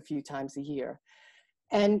Network does a few times a year.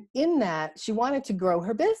 And in that, she wanted to grow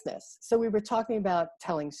her business. So we were talking about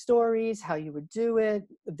telling stories, how you would do it,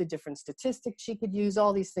 the different statistics she could use,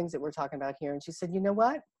 all these things that we're talking about here. And she said, you know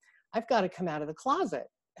what? I've got to come out of the closet.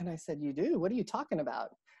 And I said, you do? What are you talking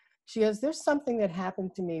about? She goes, there's something that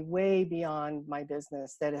happened to me way beyond my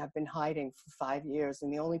business that I've been hiding for 5 years.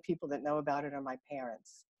 And the only people that know about it are my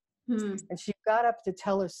parents. And she got up to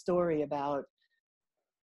tell a story about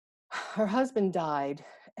her husband died,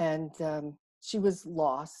 and she was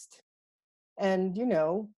lost. And, you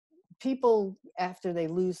know, people, after they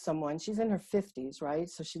lose someone, she's in her 50s, right?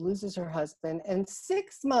 So she loses her husband. And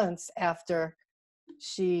 6 months after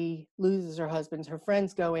she loses her husband, her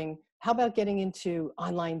friend's going, how about getting into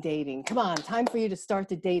online dating? Come on, time for you to start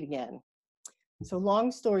to date again. So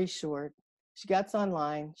long story short, she gets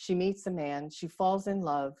online, she meets a man, she falls in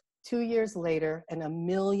love. 2 years later, and $1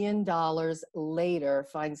 million later,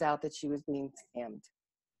 finds out that she was being scammed.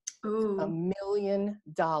 Ooh. $1 million.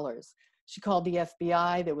 She called the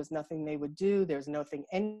FBI. There was nothing they would do. There's nothing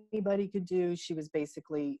anybody could do. She was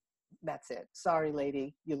basically, that's it. Sorry,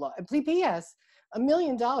 lady, you lost. P.S. $1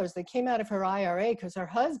 million that came out of her IRA because her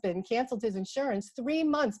husband canceled his insurance 3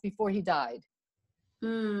 months before he died.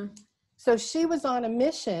 So she was on a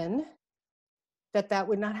mission that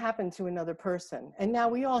would not happen to another person. And now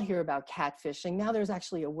we all hear about catfishing. Now there's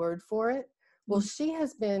actually a word for it. Well, she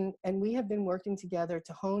has been, and we have been working together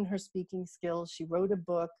to hone her speaking skills. She wrote a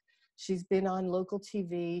book. She's been on local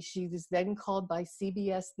TV. She was then called by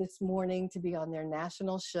CBS This Morning to be on their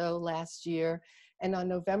national show last year. And on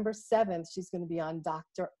November 7th, she's going to be on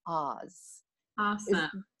Dr. Oz. Awesome. Is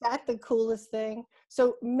that the coolest thing?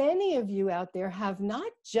 So many of you out there have not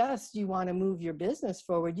just you want to move your business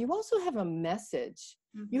forward, you also have a message.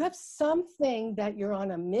 You have something that you're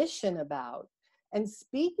on a mission about. And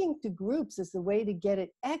speaking to groups is the way to get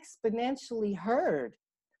it exponentially heard.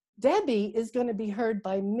 Debbie is going to be heard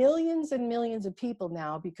by millions and millions of people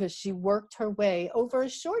now because she worked her way over a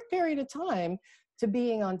short period of time to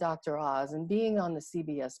being on Dr. Oz and being on the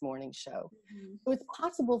CBS morning show. So it's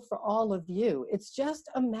possible for all of you. It's just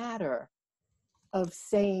a matter of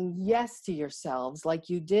saying yes to yourselves like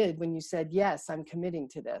you did when you said, yes, I'm committing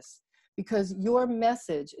to this. Because your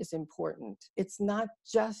message is important. It's not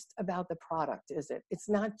just about the product, is it? It's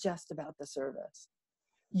not just about the service.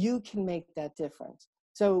 You can make that difference.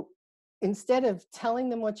 So instead of telling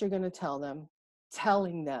them what you're going to tell them,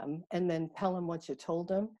 telling them, and then tell them what you told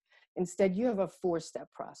them, instead you have a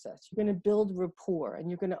 4-step process. You're going to build rapport, and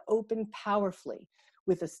you're going to open powerfully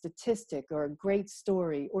with a statistic or a great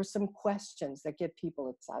story or some questions that get people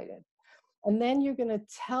excited. And then you're going to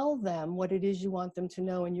tell them what it is you want them to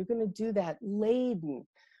know. And you're going to do that laden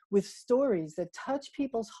with stories that touch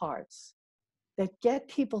people's hearts, that get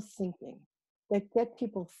people thinking, that get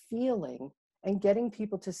people feeling, and getting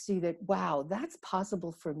people to see that, wow, that's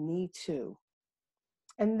possible for me too.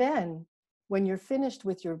 And then when you're finished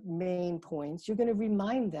with your main points, you're going to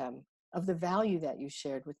remind them of the value that you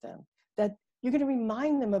shared with them, that you're going to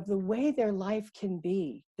remind them of the way their life can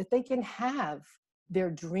be, that they can have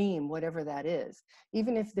their dream, whatever that is.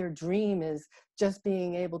 Even if their dream is just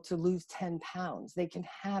being able to lose 10 pounds, they can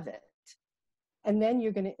have it. And then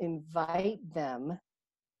you're going to invite them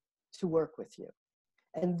to work with you.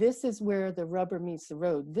 And this is where the rubber meets the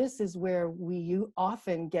road. This is where you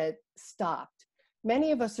often get stopped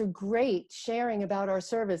Many of us are great sharing about our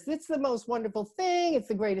service. It's the most wonderful thing. It's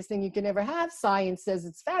the greatest thing you can ever have. Science says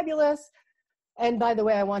it's fabulous. And by the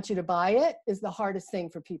way, I want you to buy it is the hardest thing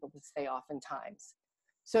for people to say oftentimes.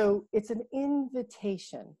 So it's an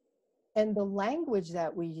invitation. And the language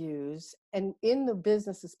that we use, and in the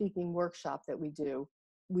business of speaking workshop that we do,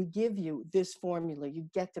 we give you this formula. You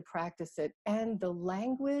get to practice it. And the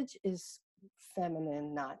language is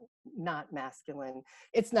feminine, not masculine.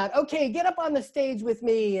 It's not, okay, get up on the stage with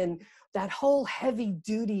me, and that whole heavy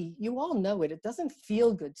duty. You all know it. It doesn't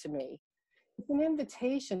feel good to me. It's an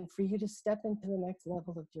invitation for you to step into the next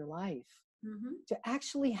level of your life, to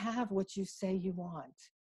actually have what you say you want,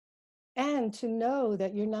 and to know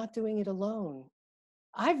that you're not doing it alone.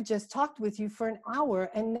 I've just talked with you for an hour,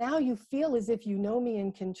 and now you feel as if you know me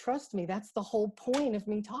and can trust me. That's the whole point of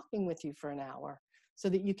me talking with you for an hour, so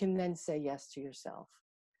that you can then say yes to yourself.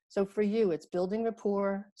 So for you, it's building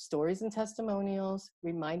rapport, stories and testimonials,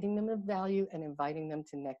 reminding them of value, and inviting them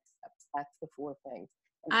to next steps. That's the 4 things.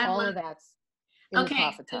 And I all love of that's in the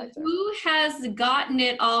Okay, so profitizer. who has gotten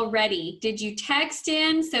it already? Did you text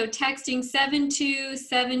in? So texting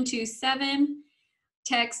 72727,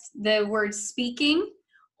 text the word speaking,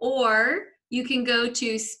 or you can go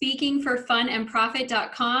to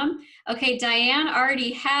speakingforfunandprofit.com. Okay, Diane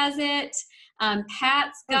already has it.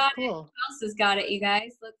 Pat's got it. Who else has got it, you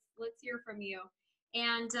guys? Let's hear from you.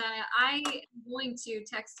 And I am going to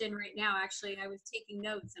text in right now. Actually, I was taking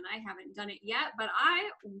notes and I haven't done it yet, but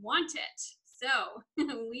I want it. So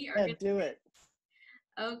we are going to do it.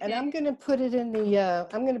 Okay. And I'm going to put it in the,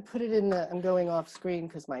 I'm going off screen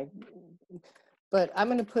because but I'm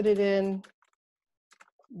going to put it in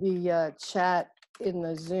the chat in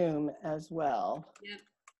the Zoom as well. Yep,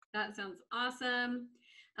 that sounds awesome.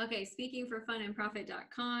 Okay,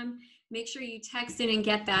 speakingforfunandprofit.com. Make sure you text in and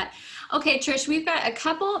get that. Okay, Trish, we've got a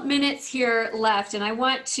couple minutes here left, and I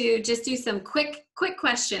want to just do some quick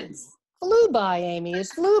questions. Flew by, Amy. It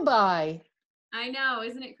flew by. I know,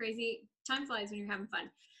 isn't it crazy? Time flies when you're having fun.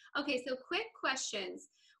 Okay, so quick questions.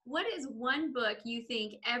 What is one book you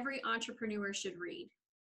think every entrepreneur should read?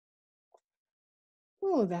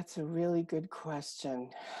 Oh, that's a really good question.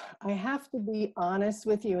 I have to be honest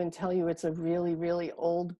with you and tell you it's a really, really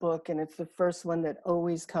old book, and it's the first one that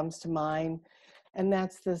always comes to mind. And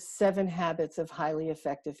that's The 7 Habits of Highly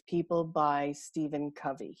Effective People by Stephen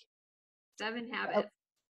Covey. 7 Habits.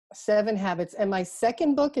 7 Habits. And my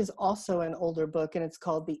second book is also an older book, and it's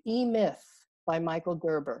called The E-Myth by Michael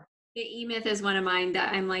Gerber. The E-Myth is one of mine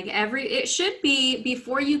that I'm like, it should be,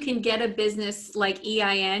 before you can get a business like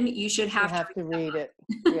EIN, you should have to read it.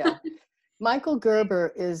 Yeah. Michael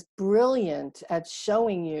Gerber is brilliant at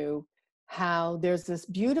showing you how there's this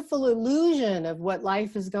beautiful illusion of what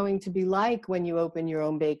life is going to be like when you open your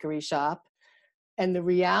own bakery shop. And the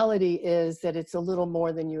reality is that it's a little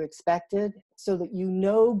more than you expected, so that you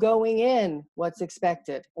know going in what's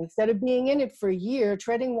expected. Instead of being in it for a year,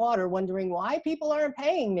 treading water, wondering why people aren't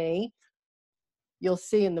paying me, you'll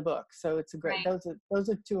see in the book. So it's a great, Right. those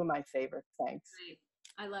are 2 of my favorites. Thanks. Right.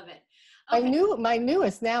 I love it. Okay. My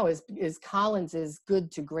newest now is Collins's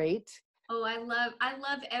Good to Great. Oh, I love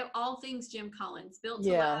all things Jim Collins. Built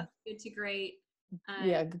to Last, Good to Great.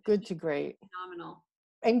 Good to Great. Phenomenal.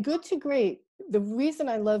 And Good to Great, the reason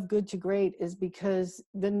I love Good to Great is because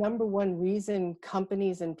the number one reason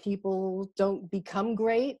companies and people don't become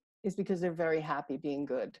great is because they're very happy being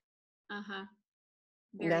good. Uh-huh.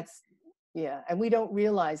 And that's, and we don't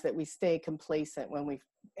realize that we stay complacent when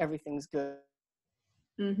everything's good.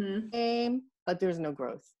 But there's no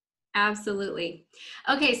growth. Absolutely.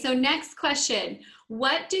 Okay, so next question.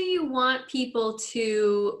 What do you want people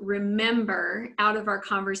to remember out of our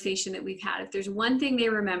conversation that we've had? If there's one thing they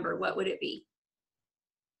remember, what would it be?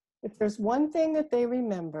 If there's one thing that they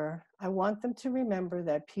remember, I want them to remember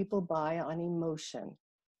that people buy on emotion,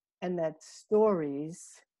 and that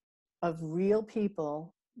stories of real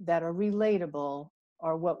people that are relatable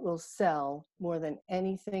are what will sell more than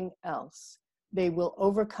anything else. They will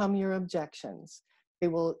overcome your objections. They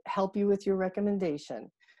will help you with your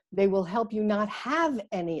recommendation. They will help you not have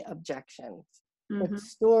any objections. But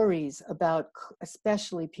stories about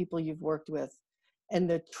especially people you've worked with, and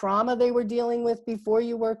the trauma they were dealing with before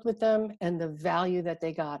you worked with them, and the value that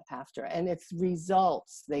they got after. And it's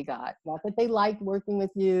results they got. Not that they liked working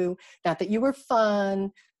with you, not that you were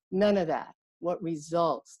fun, none of that. What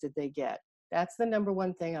results did they get? That's the number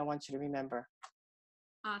one thing I want you to remember.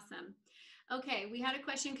 Awesome. Okay, we had a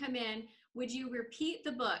question come in. Would you repeat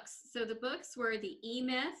the books? So the books were The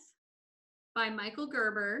E-Myth by Michael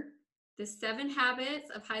Gerber, The 7 Habits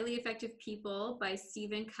of Highly Effective People by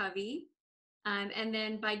Stephen Covey, and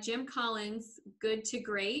then by Jim Collins, Good to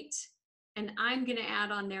Great, And I'm going to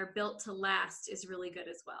add on there, Built to Last is really good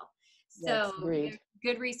as well. Yes, So agreed.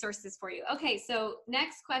 good resources for you. Okay, so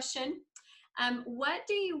next question. What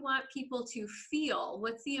do you want people to feel?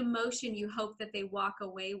 What's the emotion you hope that they walk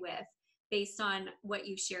away with based on what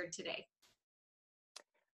you shared today?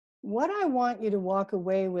 What I want you to walk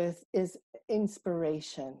away with is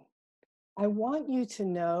inspiration. I want you to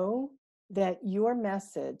know that your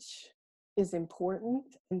message is important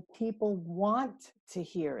and people want to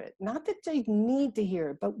hear it. Not that they need to hear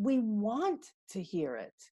it, but we want to hear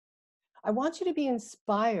it. I want you to be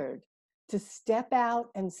inspired to step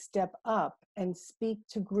out and step up and speak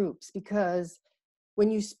to groups, because when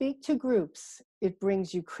you speak to groups, it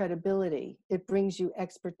brings you credibility, it brings you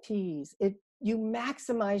expertise, you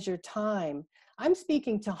maximize your time. I'm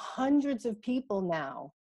speaking to hundreds of people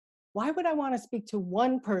now. Why would I want to speak to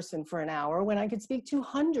one person for an hour when I could speak to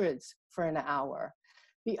hundreds for an hour?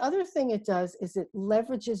 The other thing it does is it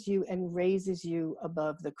leverages you and raises you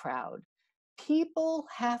above the crowd. People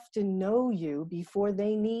have to know you before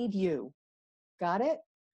they need you. Got it?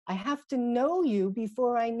 I have to know you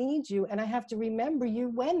before I need you, and I have to remember you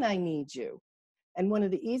when I need you. And one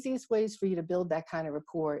of the easiest ways for you to build that kind of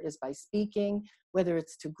rapport is by speaking, whether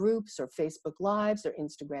it's to groups or Facebook Lives or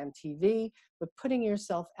Instagram TV, but putting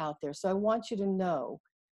yourself out there. So I want you to know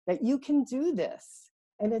that you can do this.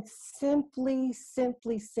 And it's simply,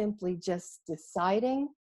 simply, simply just deciding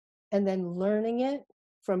and then learning it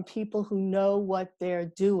from people who know what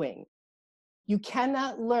they're doing. You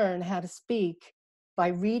cannot learn how to speak by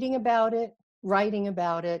reading about it, writing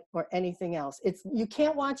about it, or anything else. You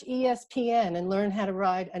can't watch ESPN and learn how to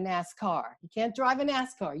ride a NASCAR. You can't drive a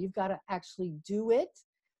NASCAR. You've got to actually do it,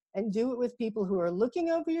 and do it with people who are looking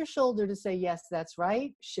over your shoulder to say, yes, that's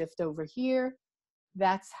right, shift over here.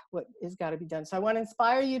 That's what has got to be done. So I want to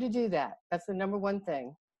inspire you to do that. That's the number one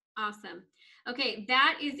thing. Awesome. Okay,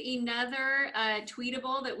 that is another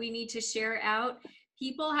tweetable that we need to share out.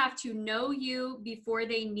 People have to know you before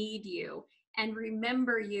they need you and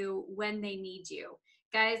remember you when they need you.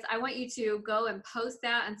 Guys, I want you to go and post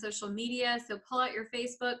that on social media. So pull out your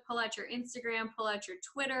Facebook, pull out your Instagram, pull out your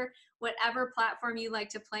Twitter, whatever platform you like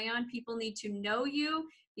to play on. People need to know you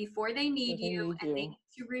before they need you, and they need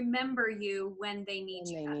to remember you when they need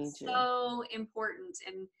you. That's so important.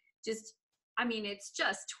 And just, I mean, it's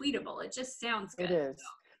just tweetable. It just sounds good. It is.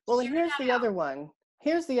 Well, and here's the other one.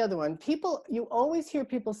 Here's the other one. People, you always hear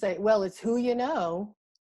people say, well, it's who you know.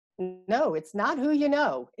 No, it's not who you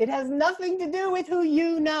know. It has nothing to do with who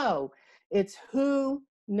you know. It's who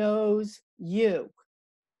knows you.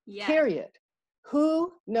 Yes. Period.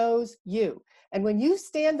 Who knows you? And when you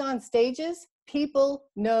stand on stages, people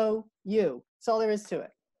know you. That's all there is to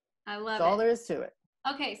it. I love it. That's all there is to it.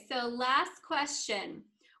 Okay, so last question.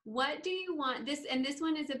 What do you want this? And this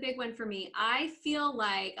one is a big one for me. I feel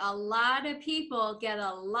like a lot of people get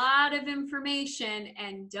a lot of information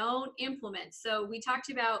and don't implement. So we talked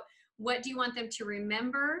about, what do you want them to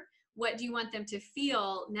remember? What do you want them to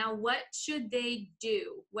feel? Now, what should they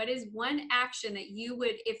do? What is one action that you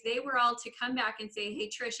would, if they were all to come back and say, hey,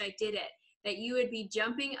 Trish, I did it, that you would be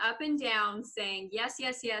jumping up and down saying, yes,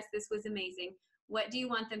 yes, yes, this was amazing. What do you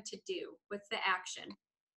want them to do? What's the action?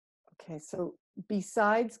 Okay, so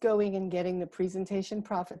besides going and getting the presentation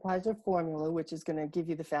profitizer formula, which is going to give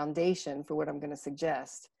you the foundation for what I'm going to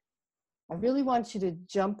suggest, I really want you to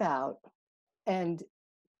jump out and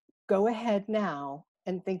go ahead now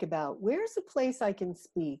and think about, where's a place I can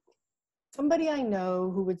speak? Somebody I know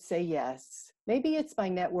who would say yes. Maybe it's my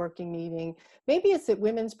networking meeting. Maybe it's at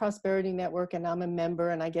Women's Prosperity Network and I'm a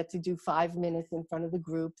member and I get to do 5 minutes in front of the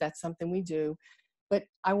group. That's something we do. But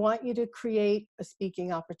I want you to create a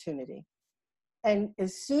speaking opportunity. And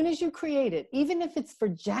as soon as you create it, even if it's for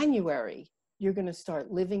January, you're going to start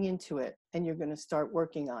living into it and you're going to start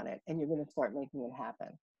working on it and you're going to start making it happen.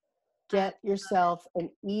 Get yourself an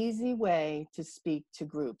easy way to speak to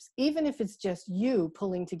groups, even if it's just you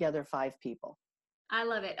pulling together 5 people. I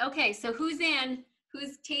love it. Okay, so who's in?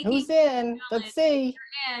 Who's taking? Who's in? Let's see.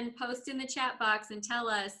 And post in the chat box and tell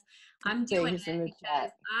us, I'm doing it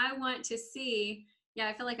because I want to see. Yeah,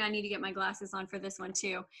 I feel like I need to get my glasses on for this one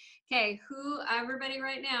too. Okay, everybody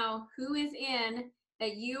right now, who is in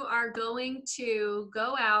that you are going to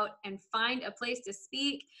go out and find a place to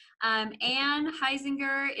speak? Ann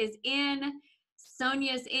Heisinger is in,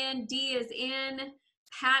 Sonia's in, Dee is in,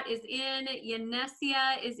 Pat is in,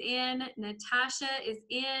 Yanesia is in, Natasha is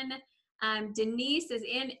in, Denise is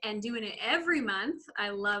in and doing it every month. I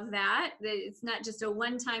love that. It's not just a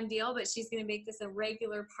one-time deal, but she's going to make this a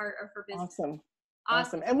regular part of her business.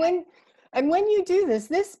 Awesome. And when you do this,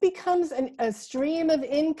 this becomes a stream of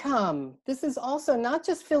income. This is also not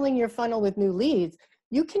just filling your funnel with new leads.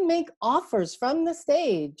 You can make offers from the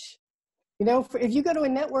stage. You know, if you go to a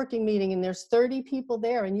networking meeting and there's 30 people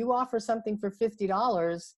there and you offer something for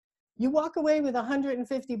 $50, you walk away with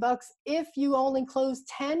 $150 if you only close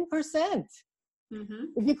 10%. Mm-hmm.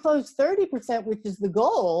 If you close 30%, which is the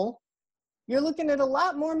goal, you're looking at a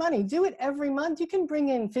lot more money. Do it every month. You can bring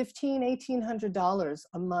in $1,800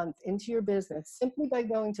 a month into your business simply by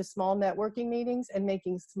going to small networking meetings and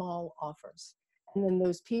making small offers. And then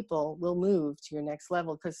those people will move to your next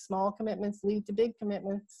level, because small commitments lead to big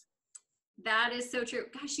commitments. That is so true.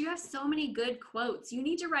 Gosh, you have so many good quotes. You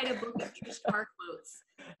need to write a book of Trish Carr quotes.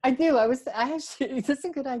 I do. I actually, that's a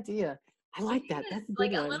good idea. I like that. That's a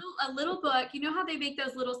good like one. a little book. You know how they make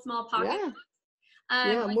those little small pocket Yeah. books?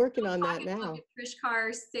 Yeah, I'm Like working a on that pocket book now. of Trish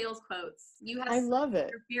Carr's sales quotes. You have I love it.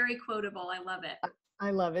 They're very quotable. I love it. I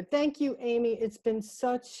love it. Thank you, Amy. It's been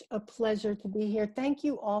such a pleasure to be here. Thank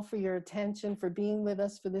you all for your attention, for being with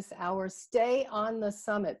us for this hour. Stay on the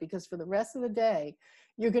summit, because for the rest of the day,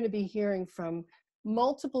 you're going to be hearing from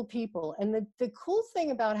multiple people. And the cool thing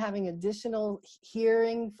about having additional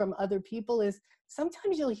hearing from other people is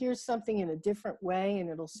sometimes you'll hear something in a different way and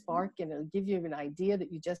it'll spark and it'll give you an idea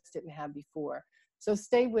that you just didn't have before. So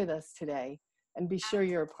stay with us today. And be sure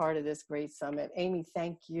you're a part of this great summit. Amy,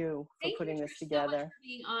 thank you for putting this together. So much for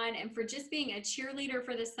being on and for just being a cheerleader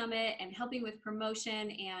for the summit and helping with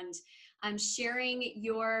promotion and sharing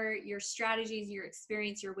your strategies, your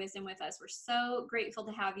experience, your wisdom with us. We're so grateful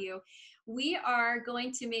to have you. We are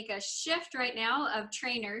going to make a shift right now of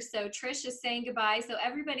trainers. So Trish is saying goodbye. So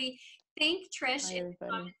everybody, thank Trish. Thank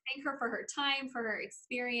her for her time, for her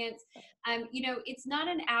experience. You know, it's not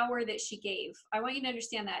an hour that she gave. I want you to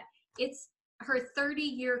understand that. It's her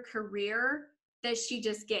 30-year career that she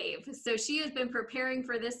just gave. So she has been preparing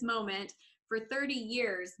for this moment for 30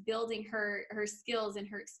 years, building her skills and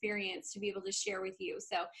her experience to be able to share with you.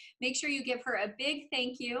 So make sure you give her a big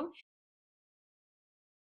thank you.